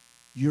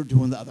 you're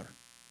doing the other.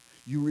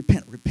 You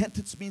repent.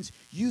 Repentance means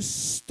you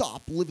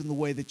stop living the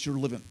way that you're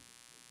living.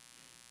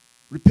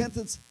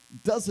 Repentance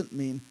doesn't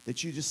mean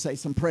that you just say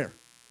some prayer.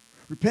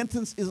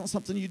 Repentance isn't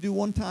something you do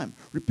one time.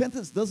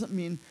 Repentance doesn't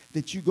mean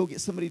that you go get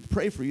somebody to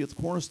pray for you at the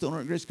Cornerstone or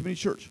at Grace Community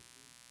Church.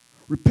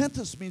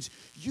 Repentance means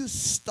you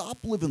stop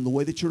living the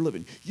way that you're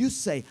living. You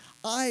say,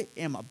 I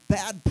am a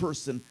bad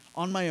person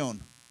on my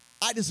own.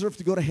 I deserve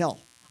to go to hell.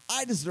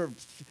 I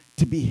deserve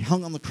to be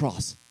hung on the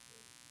cross.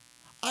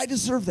 I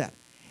deserve that.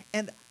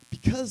 And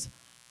because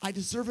I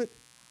deserve it,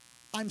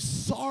 I'm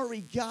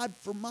sorry, God,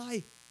 for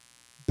my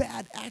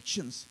bad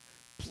actions.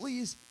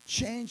 Please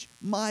change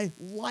my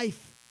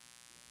life.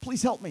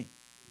 Please help me.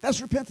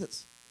 That's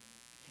repentance.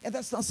 And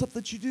that's not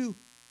something that you do.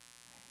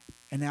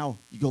 And now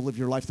you go live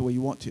your life the way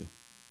you want to.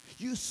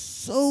 You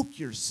soak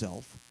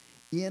yourself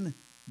in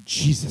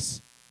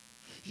Jesus.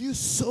 You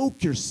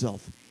soak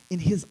yourself in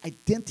his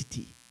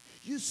identity.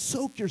 You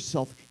soak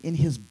yourself in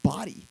his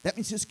body. That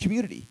means his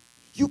community.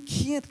 You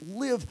can't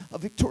live a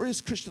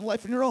victorious Christian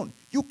life on your own.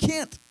 You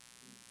can't.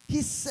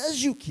 He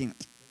says you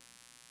can't.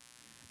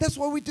 That's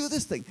why we do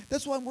this thing.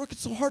 That's why I'm working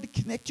so hard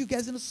to connect you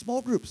guys into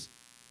small groups.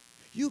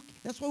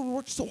 That's why we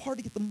work so hard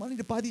to get the money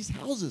to buy these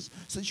houses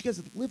so that you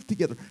guys live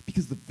together.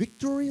 Because the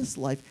victorious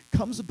life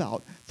comes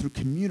about through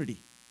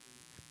community,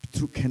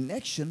 through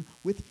connection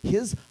with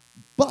his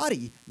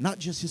body, not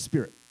just his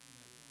spirit.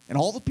 And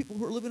all the people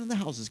who are living in the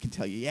houses can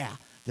tell you, yeah,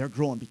 they're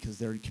growing because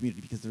they're in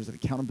community, because there's an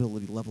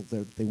accountability level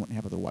there that they wouldn't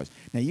have otherwise.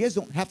 Now, you guys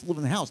don't have to live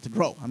in the house to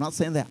grow. I'm not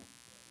saying that.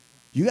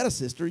 You got a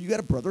sister, you got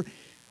a brother.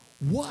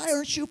 Why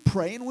aren't you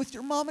praying with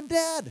your mom and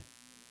dad?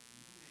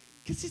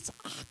 Because it's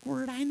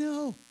awkward, I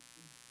know.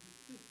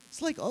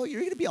 It's like, oh,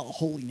 you're going to be all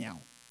holy now.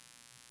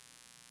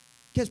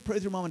 You guys pray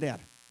with your mom and dad.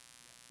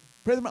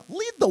 Pray with your mom.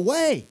 Lead the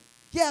way.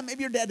 Yeah,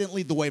 maybe your dad didn't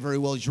lead the way very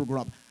well as you were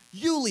growing up.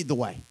 You lead the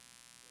way.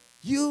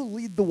 You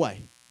lead the way.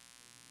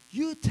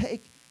 You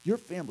take your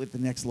family to the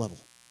next level.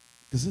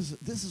 Because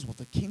this is what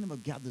the kingdom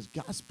of God, this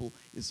gospel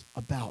is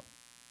about.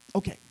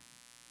 Okay.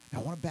 Now,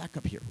 I want to back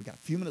up here. We got a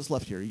few minutes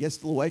left here. Are you guys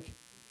still awake?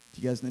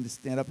 Do you guys need to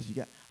stand up? I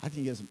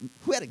think you guys,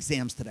 who had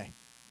exams today?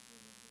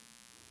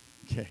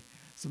 Okay.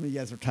 Some of you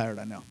guys are tired,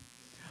 I know.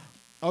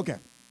 Okay.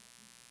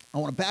 I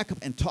want to back up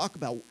and talk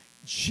about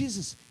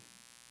Jesus.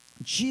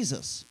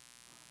 Jesus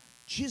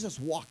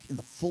walked in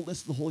the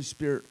fullness of the Holy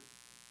Spirit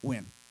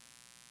when?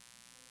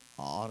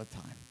 All the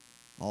time.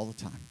 All the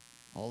time.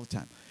 All the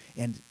time.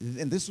 And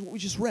this is what we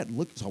just read.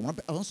 Look, so I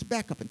want to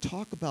back up and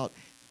talk about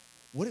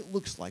what it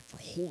looks like for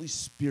Holy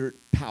Spirit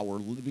power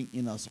living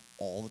in us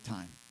all the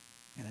time.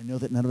 And I know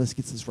that none of us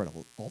gets this right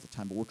all the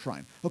time, but we're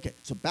trying. Okay,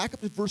 so back up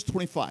to verse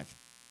 25.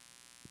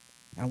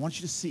 And I want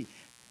you to see.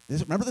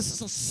 Remember, this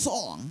is a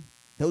song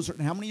that was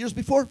written how many years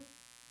before?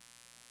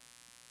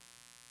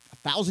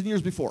 1,000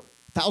 years before.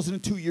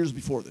 1,002 years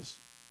before this,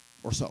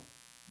 or so.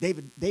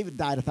 David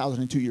died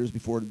 1,002 years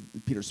before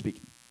Peter's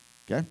speaking.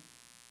 Okay?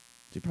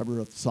 So he probably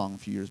wrote the song a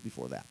few years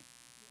before that.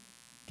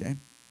 Okay?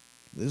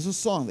 This is a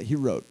song that he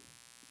wrote.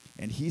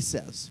 And he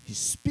says, he's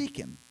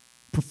speaking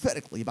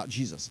prophetically about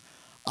Jesus.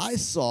 I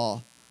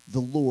saw the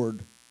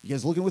Lord. You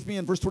guys looking with me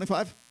in verse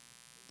 25?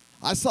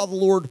 I saw the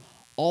Lord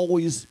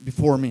always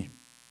before me.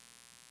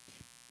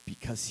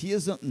 Because he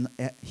is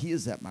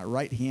at my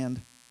right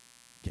hand.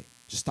 Okay,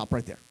 just stop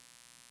right there.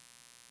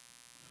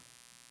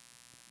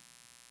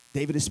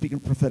 David is speaking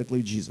prophetically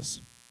of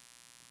Jesus.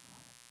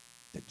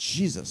 That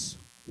Jesus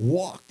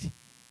walked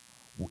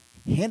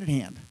hand in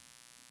hand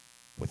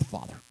with the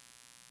Father.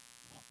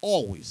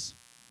 Always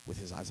with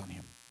his eyes on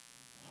him.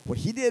 What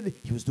he did,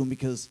 he was doing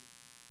because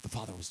the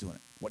Father was doing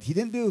it. What he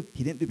didn't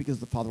do because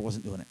the Father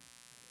wasn't doing it.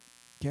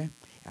 Okay?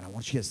 And I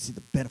want you guys to see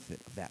the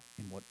benefit of that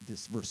in what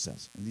this verse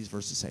says, and these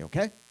verses say,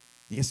 okay?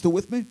 You guys still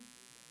with me?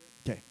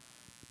 Okay.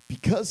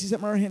 Because he's at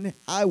my right hand,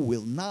 I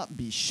will not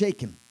be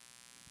shaken.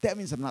 That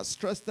means I'm not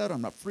stressed out,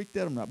 I'm not freaked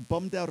out, I'm not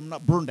bummed out, I'm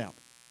not burned out.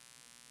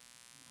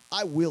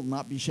 I will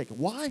not be shaken.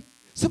 Why?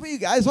 Some of you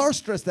guys are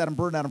stressed out and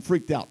burned out and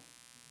freaked out.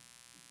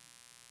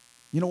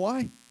 You know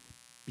why?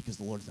 Because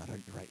the Lord's not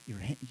at your right. Your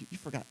hand, you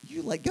forgot.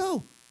 You let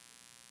go.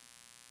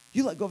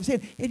 You let go of his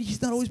hand, and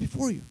he's not always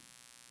before you.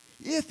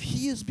 If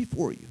he is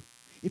before you,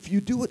 if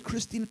you do what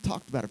Christina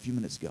talked about a few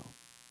minutes ago,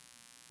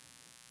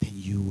 then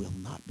you will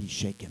not be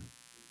shaken.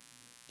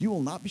 You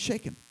will not be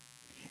shaken.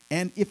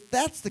 And if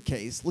that's the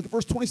case, look at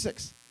verse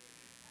 26.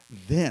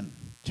 Then,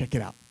 check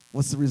it out.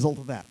 What's the result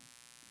of that?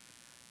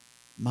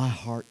 My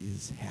heart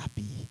is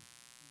happy.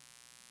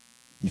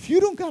 If you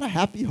don't got a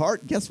happy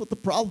heart, guess what the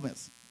problem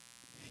is?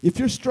 If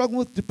you're struggling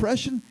with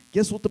depression,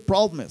 guess what the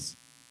problem is?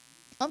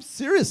 I'm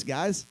serious,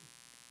 guys.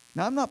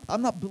 Now,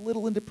 I'm not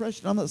belittling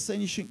depression. I'm not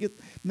saying you shouldn't get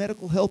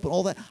medical help and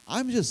all that.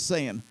 I'm just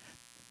saying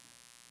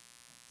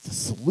the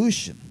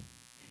solution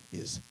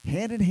is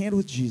hand in hand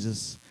with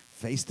Jesus,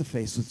 face to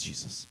face with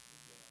Jesus.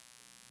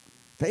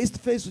 Face to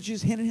face with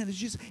Jesus, hand in hand with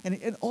Jesus.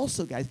 And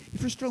also, guys,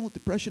 if you're struggling with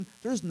depression,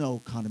 there's no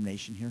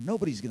condemnation here.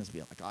 Nobody's going to be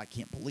like, oh, I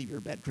can't believe you're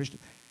a bad Christian.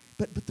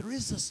 But there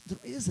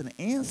is an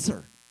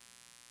answer.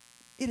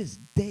 It is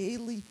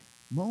daily,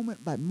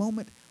 moment by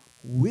moment,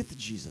 with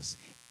Jesus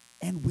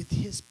and with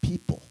his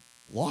people.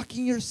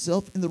 Locking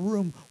yourself in the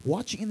room,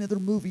 watching another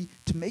movie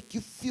to make you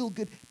feel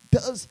good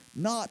does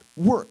not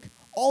work.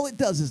 All it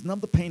does is numb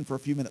the pain for a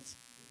few minutes.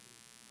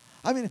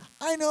 I mean,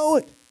 I know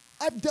it.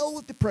 I've dealt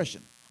with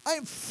depression. I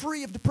am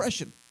free of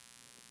depression.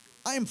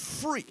 I am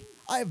free.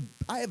 I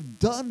have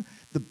done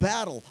the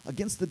battle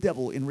against the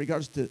devil in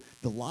regards to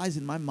the lies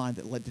in my mind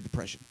that led to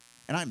depression.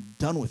 And I'm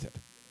done with it.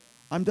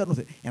 I'm done with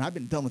it. And I've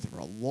been done with it for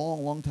a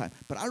long, long time.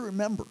 But I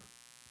remember,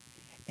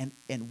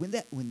 and when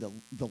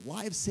the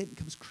lie of Satan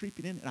comes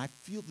creeping in and I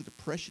feel the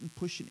depression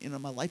pushing in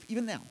on my life,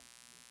 even now,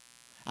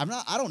 I'm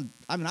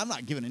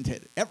not giving into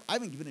it. I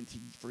haven't given into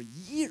it for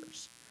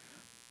years.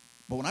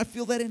 But when I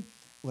feel that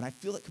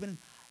coming in,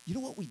 you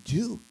know what we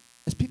do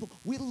as people?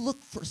 We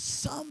look for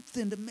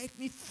something to make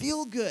me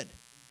feel good.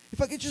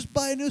 If I could just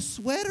buy a new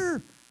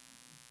sweater,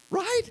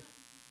 right?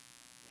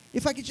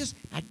 If I can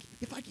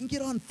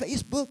get on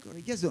Facebook, or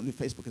you guys don't do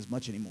Facebook as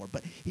much anymore,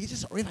 but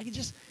if I could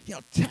just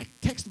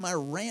text my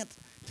rant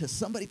to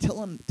somebody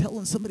telling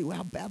somebody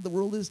how bad the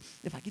world is,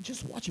 if I could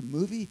just watch a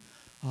movie,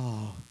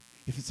 oh,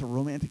 if it's a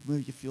romantic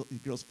movie, the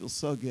girls feel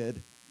so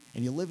good,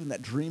 and you live in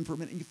that dream for a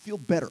minute, and you feel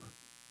better.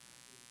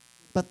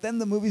 But then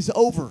the movie's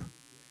over.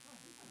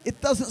 It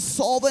doesn't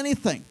solve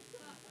anything.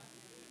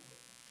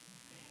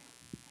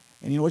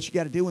 And you know what you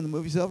got to do when the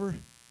movie's over?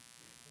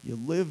 You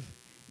live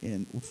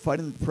in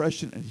fighting the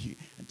depression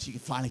until you can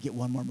finally get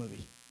one more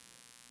movie.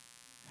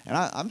 And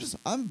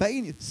I'm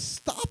begging you,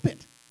 stop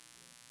it.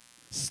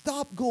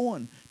 Stop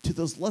going to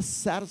those less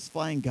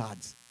satisfying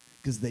gods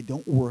because they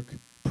don't work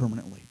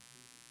permanently.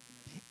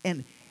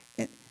 And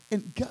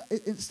God,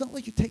 it's not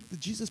like you take the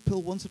Jesus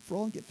pill once and for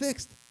all and get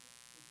fixed.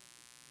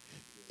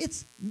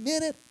 It's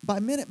minute by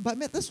minute by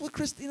minute. This is what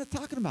Christina's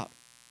talking about.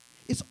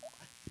 It's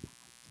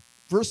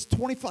verse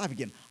 25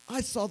 again.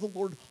 I saw the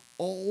Lord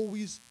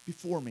always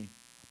before me.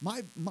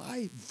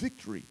 My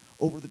victory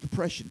over the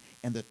depression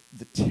and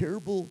the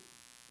terrible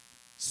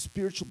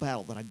spiritual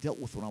battle that I dealt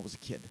with when I was a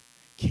kid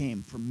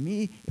came from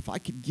me. If I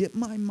could get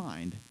my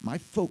mind, my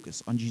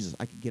focus on Jesus,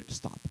 I could get it to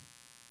stop.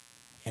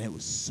 And it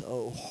was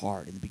so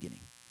hard in the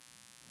beginning.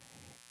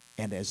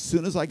 And as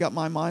soon as I got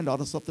my mind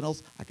onto something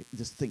else,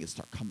 this thing would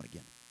start coming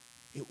again.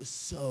 It was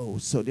so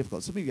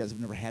difficult. Some of you guys have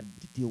never had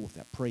to deal with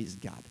that. Praise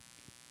God.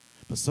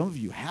 But some of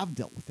you have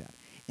dealt with that.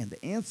 And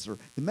the answer,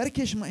 the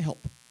medication might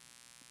help.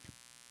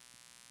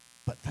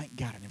 But thank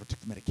God I never took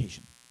the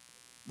medication.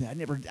 I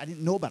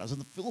didn't know about it. I was in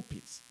the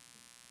Philippines.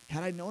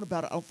 Had I known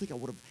about it, I don't think I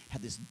would have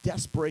had this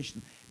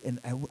desperation, and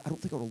I don't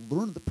think I would have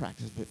learned the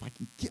practice. But if I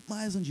can get my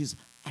eyes on Jesus,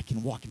 I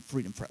can walk in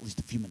freedom for at least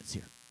a few minutes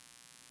here.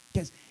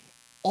 Guys,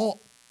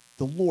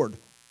 the Lord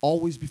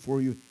always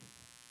before you,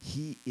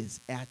 he is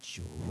at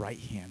your right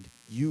hand.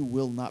 You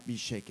will not be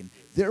shaken.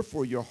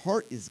 Therefore, your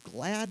heart is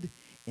glad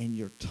and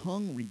your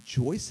tongue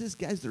rejoices.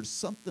 Guys, there's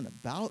something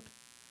about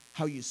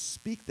how you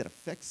speak that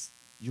affects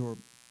your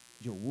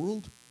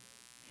world.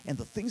 And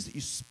the things that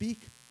you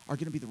speak are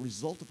going to be the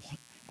result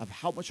of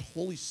how much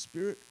Holy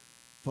Spirit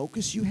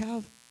focus you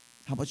have,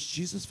 how much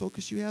Jesus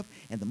focus you have.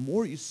 And the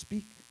more you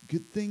speak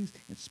good things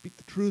and speak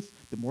the truth,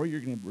 the more you're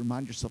going to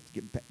remind yourself to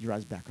get your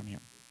eyes back on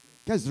him.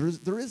 Guys,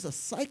 there is a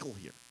cycle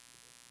here.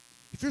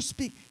 If you're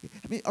speaking,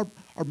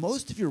 are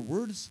most of your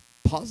words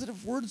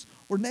positive words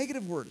or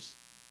negative words?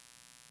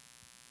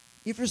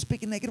 If you're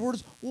speaking negative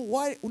words, well,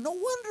 why? Well, no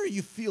wonder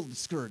you feel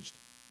discouraged.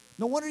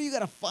 No wonder you got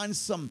to find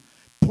some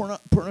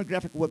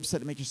pornographic website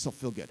to make yourself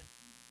feel good.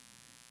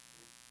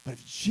 But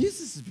if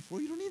Jesus is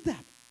before you, don't need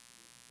that.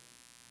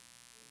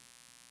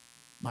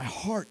 My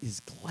heart is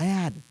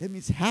glad. That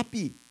means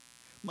happy.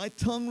 My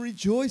tongue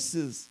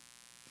rejoices.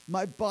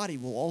 My body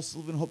will also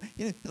live in hope.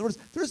 In other words,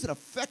 there's an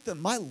effect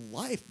on my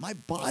life, my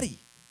body.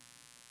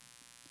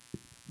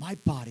 My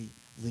body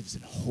lives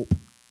in hope.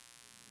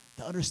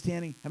 The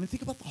understanding,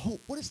 think about the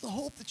hope. What is the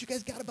hope that you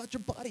guys got about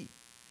your body?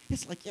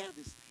 It's like,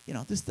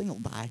 this thing will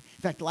die.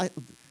 In fact,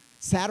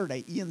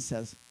 Saturday, Ian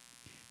says,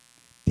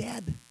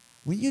 Dad,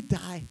 when you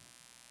die,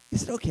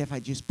 is it okay if I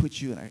just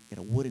put you in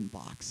a wooden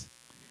box?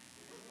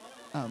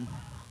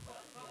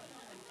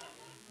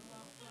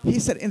 He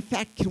said, in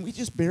fact, can we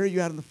just bury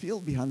you out in the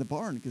field behind the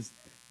barn? Because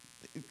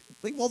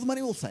think of all the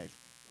money we'll save.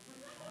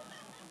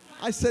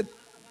 I said,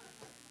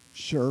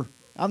 sure.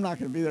 I'm not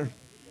going to be there.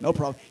 No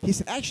problem. He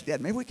said, actually,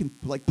 Dad, maybe we can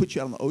put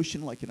you out on the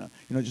ocean,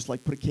 just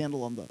put a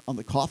candle on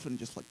the coffin and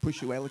just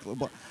push you away like a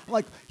little boy. I'm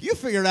like, you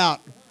figure it out.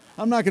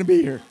 I'm not going to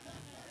be here.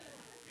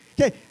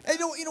 Okay, and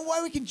you know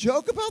why we can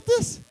joke about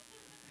this?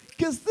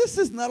 Because this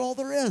is not all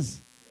there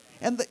is.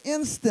 And the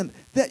instant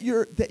that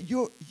you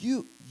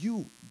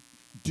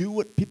do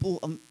what people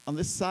on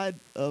this side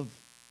of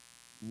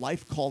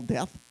life call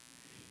death,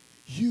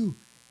 you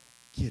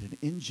get an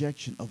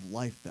injection of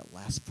life that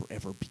lasts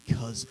forever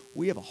because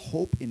we have a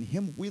hope in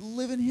him. We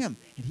live in him.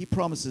 And he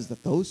promises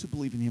that those who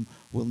believe in him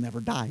will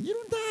never die. You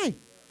don't die.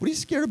 What are you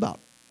scared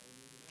about?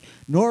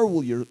 Nor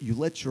will you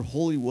let your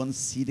Holy One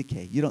see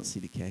decay. You don't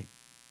see decay.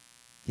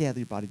 Yeah,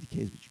 your body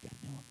decays, but you got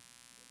to know him.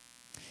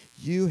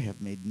 You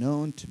have made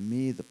known to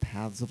me the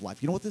paths of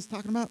life. You know what this is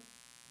talking about?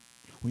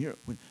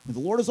 When the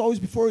Lord is always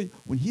before you,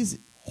 when he's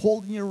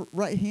holding your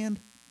right hand,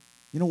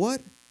 you know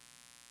what?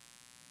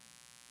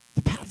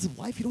 The paths of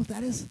life, you know what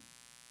that is?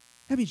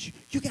 That means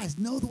you guys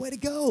know the way to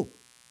go.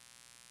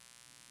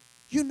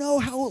 You know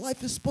how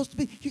life is supposed to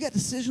be. You got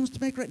decisions to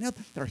make right now.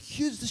 There are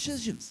huge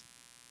decisions.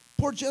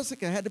 Poor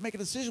Jessica had to make a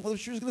decision whether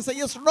she was going to say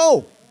yes or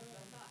no.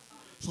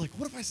 It's like,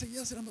 what if I say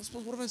yes and I'm not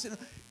supposed to? What if I say no?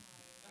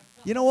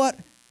 You know what?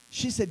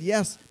 She said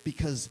yes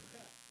because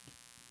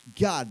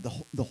God,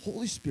 the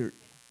Holy Spirit,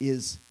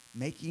 is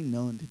making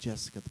known to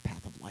Jessica the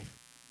path of life.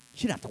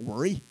 She didn't have to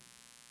worry. You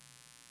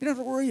don't have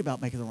to worry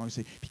about making the wrong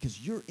decision because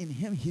you're in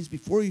him. He's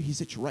before you.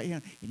 He's at your right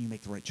hand, and you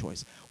make the right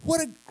choice.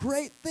 What a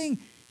great thing.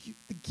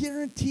 The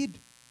guaranteed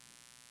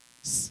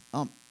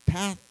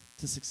path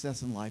to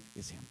success in life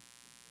is him.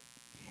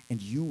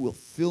 And you will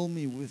fill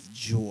me with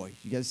joy.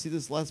 You guys see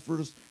this last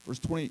verse, verse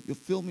 20? You'll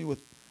fill me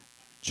with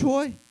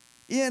joy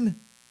in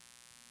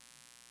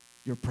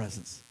your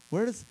presence.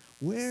 Where does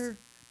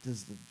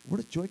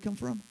joy come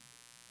from?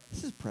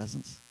 This is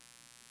presence.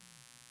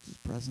 This is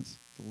presence.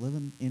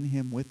 living in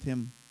him, with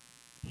him,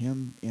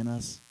 him in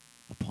us,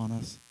 upon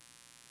us.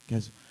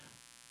 Guys,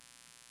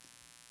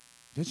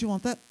 don't you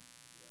want that?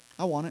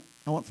 I want it.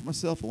 I want it for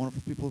myself. I want it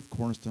for the people of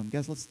Cornerstone.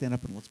 Guys, let's stand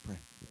up and let's pray.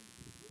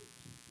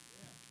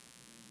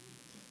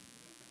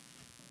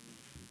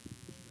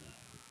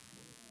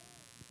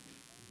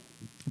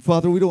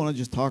 Father, we don't want to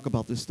just talk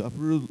about this stuff.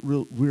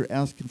 We're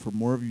asking for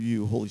more of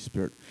you, Holy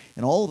Spirit.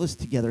 And all of us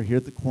together here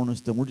at the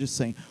Cornerstone, we're just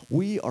saying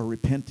we are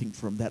repenting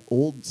from that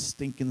old,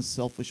 stinking,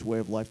 selfish way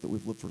of life that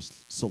we've lived for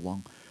so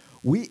long.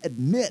 We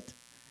admit,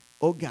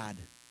 oh God,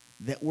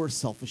 that we're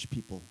selfish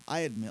people.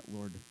 I admit,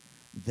 Lord,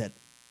 that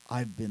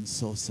I've been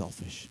so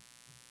selfish.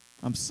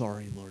 I'm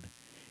sorry, Lord.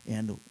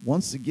 And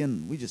once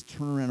again, we just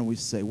turn around and we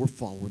say, we're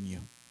following you.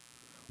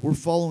 We're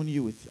following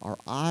you with our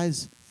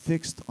eyes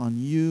fixed on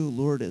you,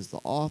 Lord, as the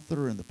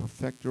author and the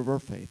perfecter of our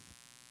faith.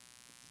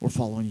 We're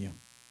following you.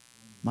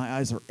 My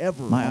eyes are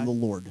ever on the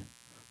Lord,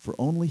 for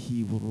only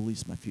he will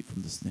release my feet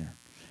from the snare.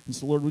 And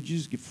so, Lord, would you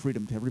just give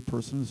freedom to every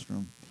person in this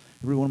room,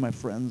 every one of my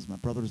friends, my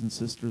brothers and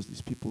sisters,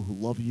 these people who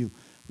love you.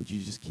 Would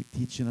you just keep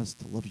teaching us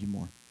to love you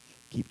more?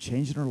 Keep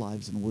changing our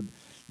lives, and would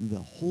the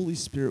Holy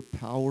Spirit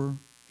power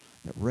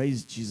that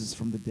raised Jesus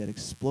from the dead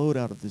explode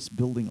out of this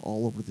building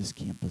all over this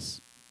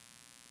campus.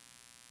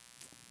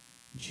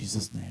 In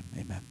Jesus' name,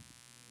 amen.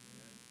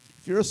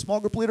 If you're a small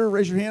group leader,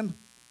 raise your hand.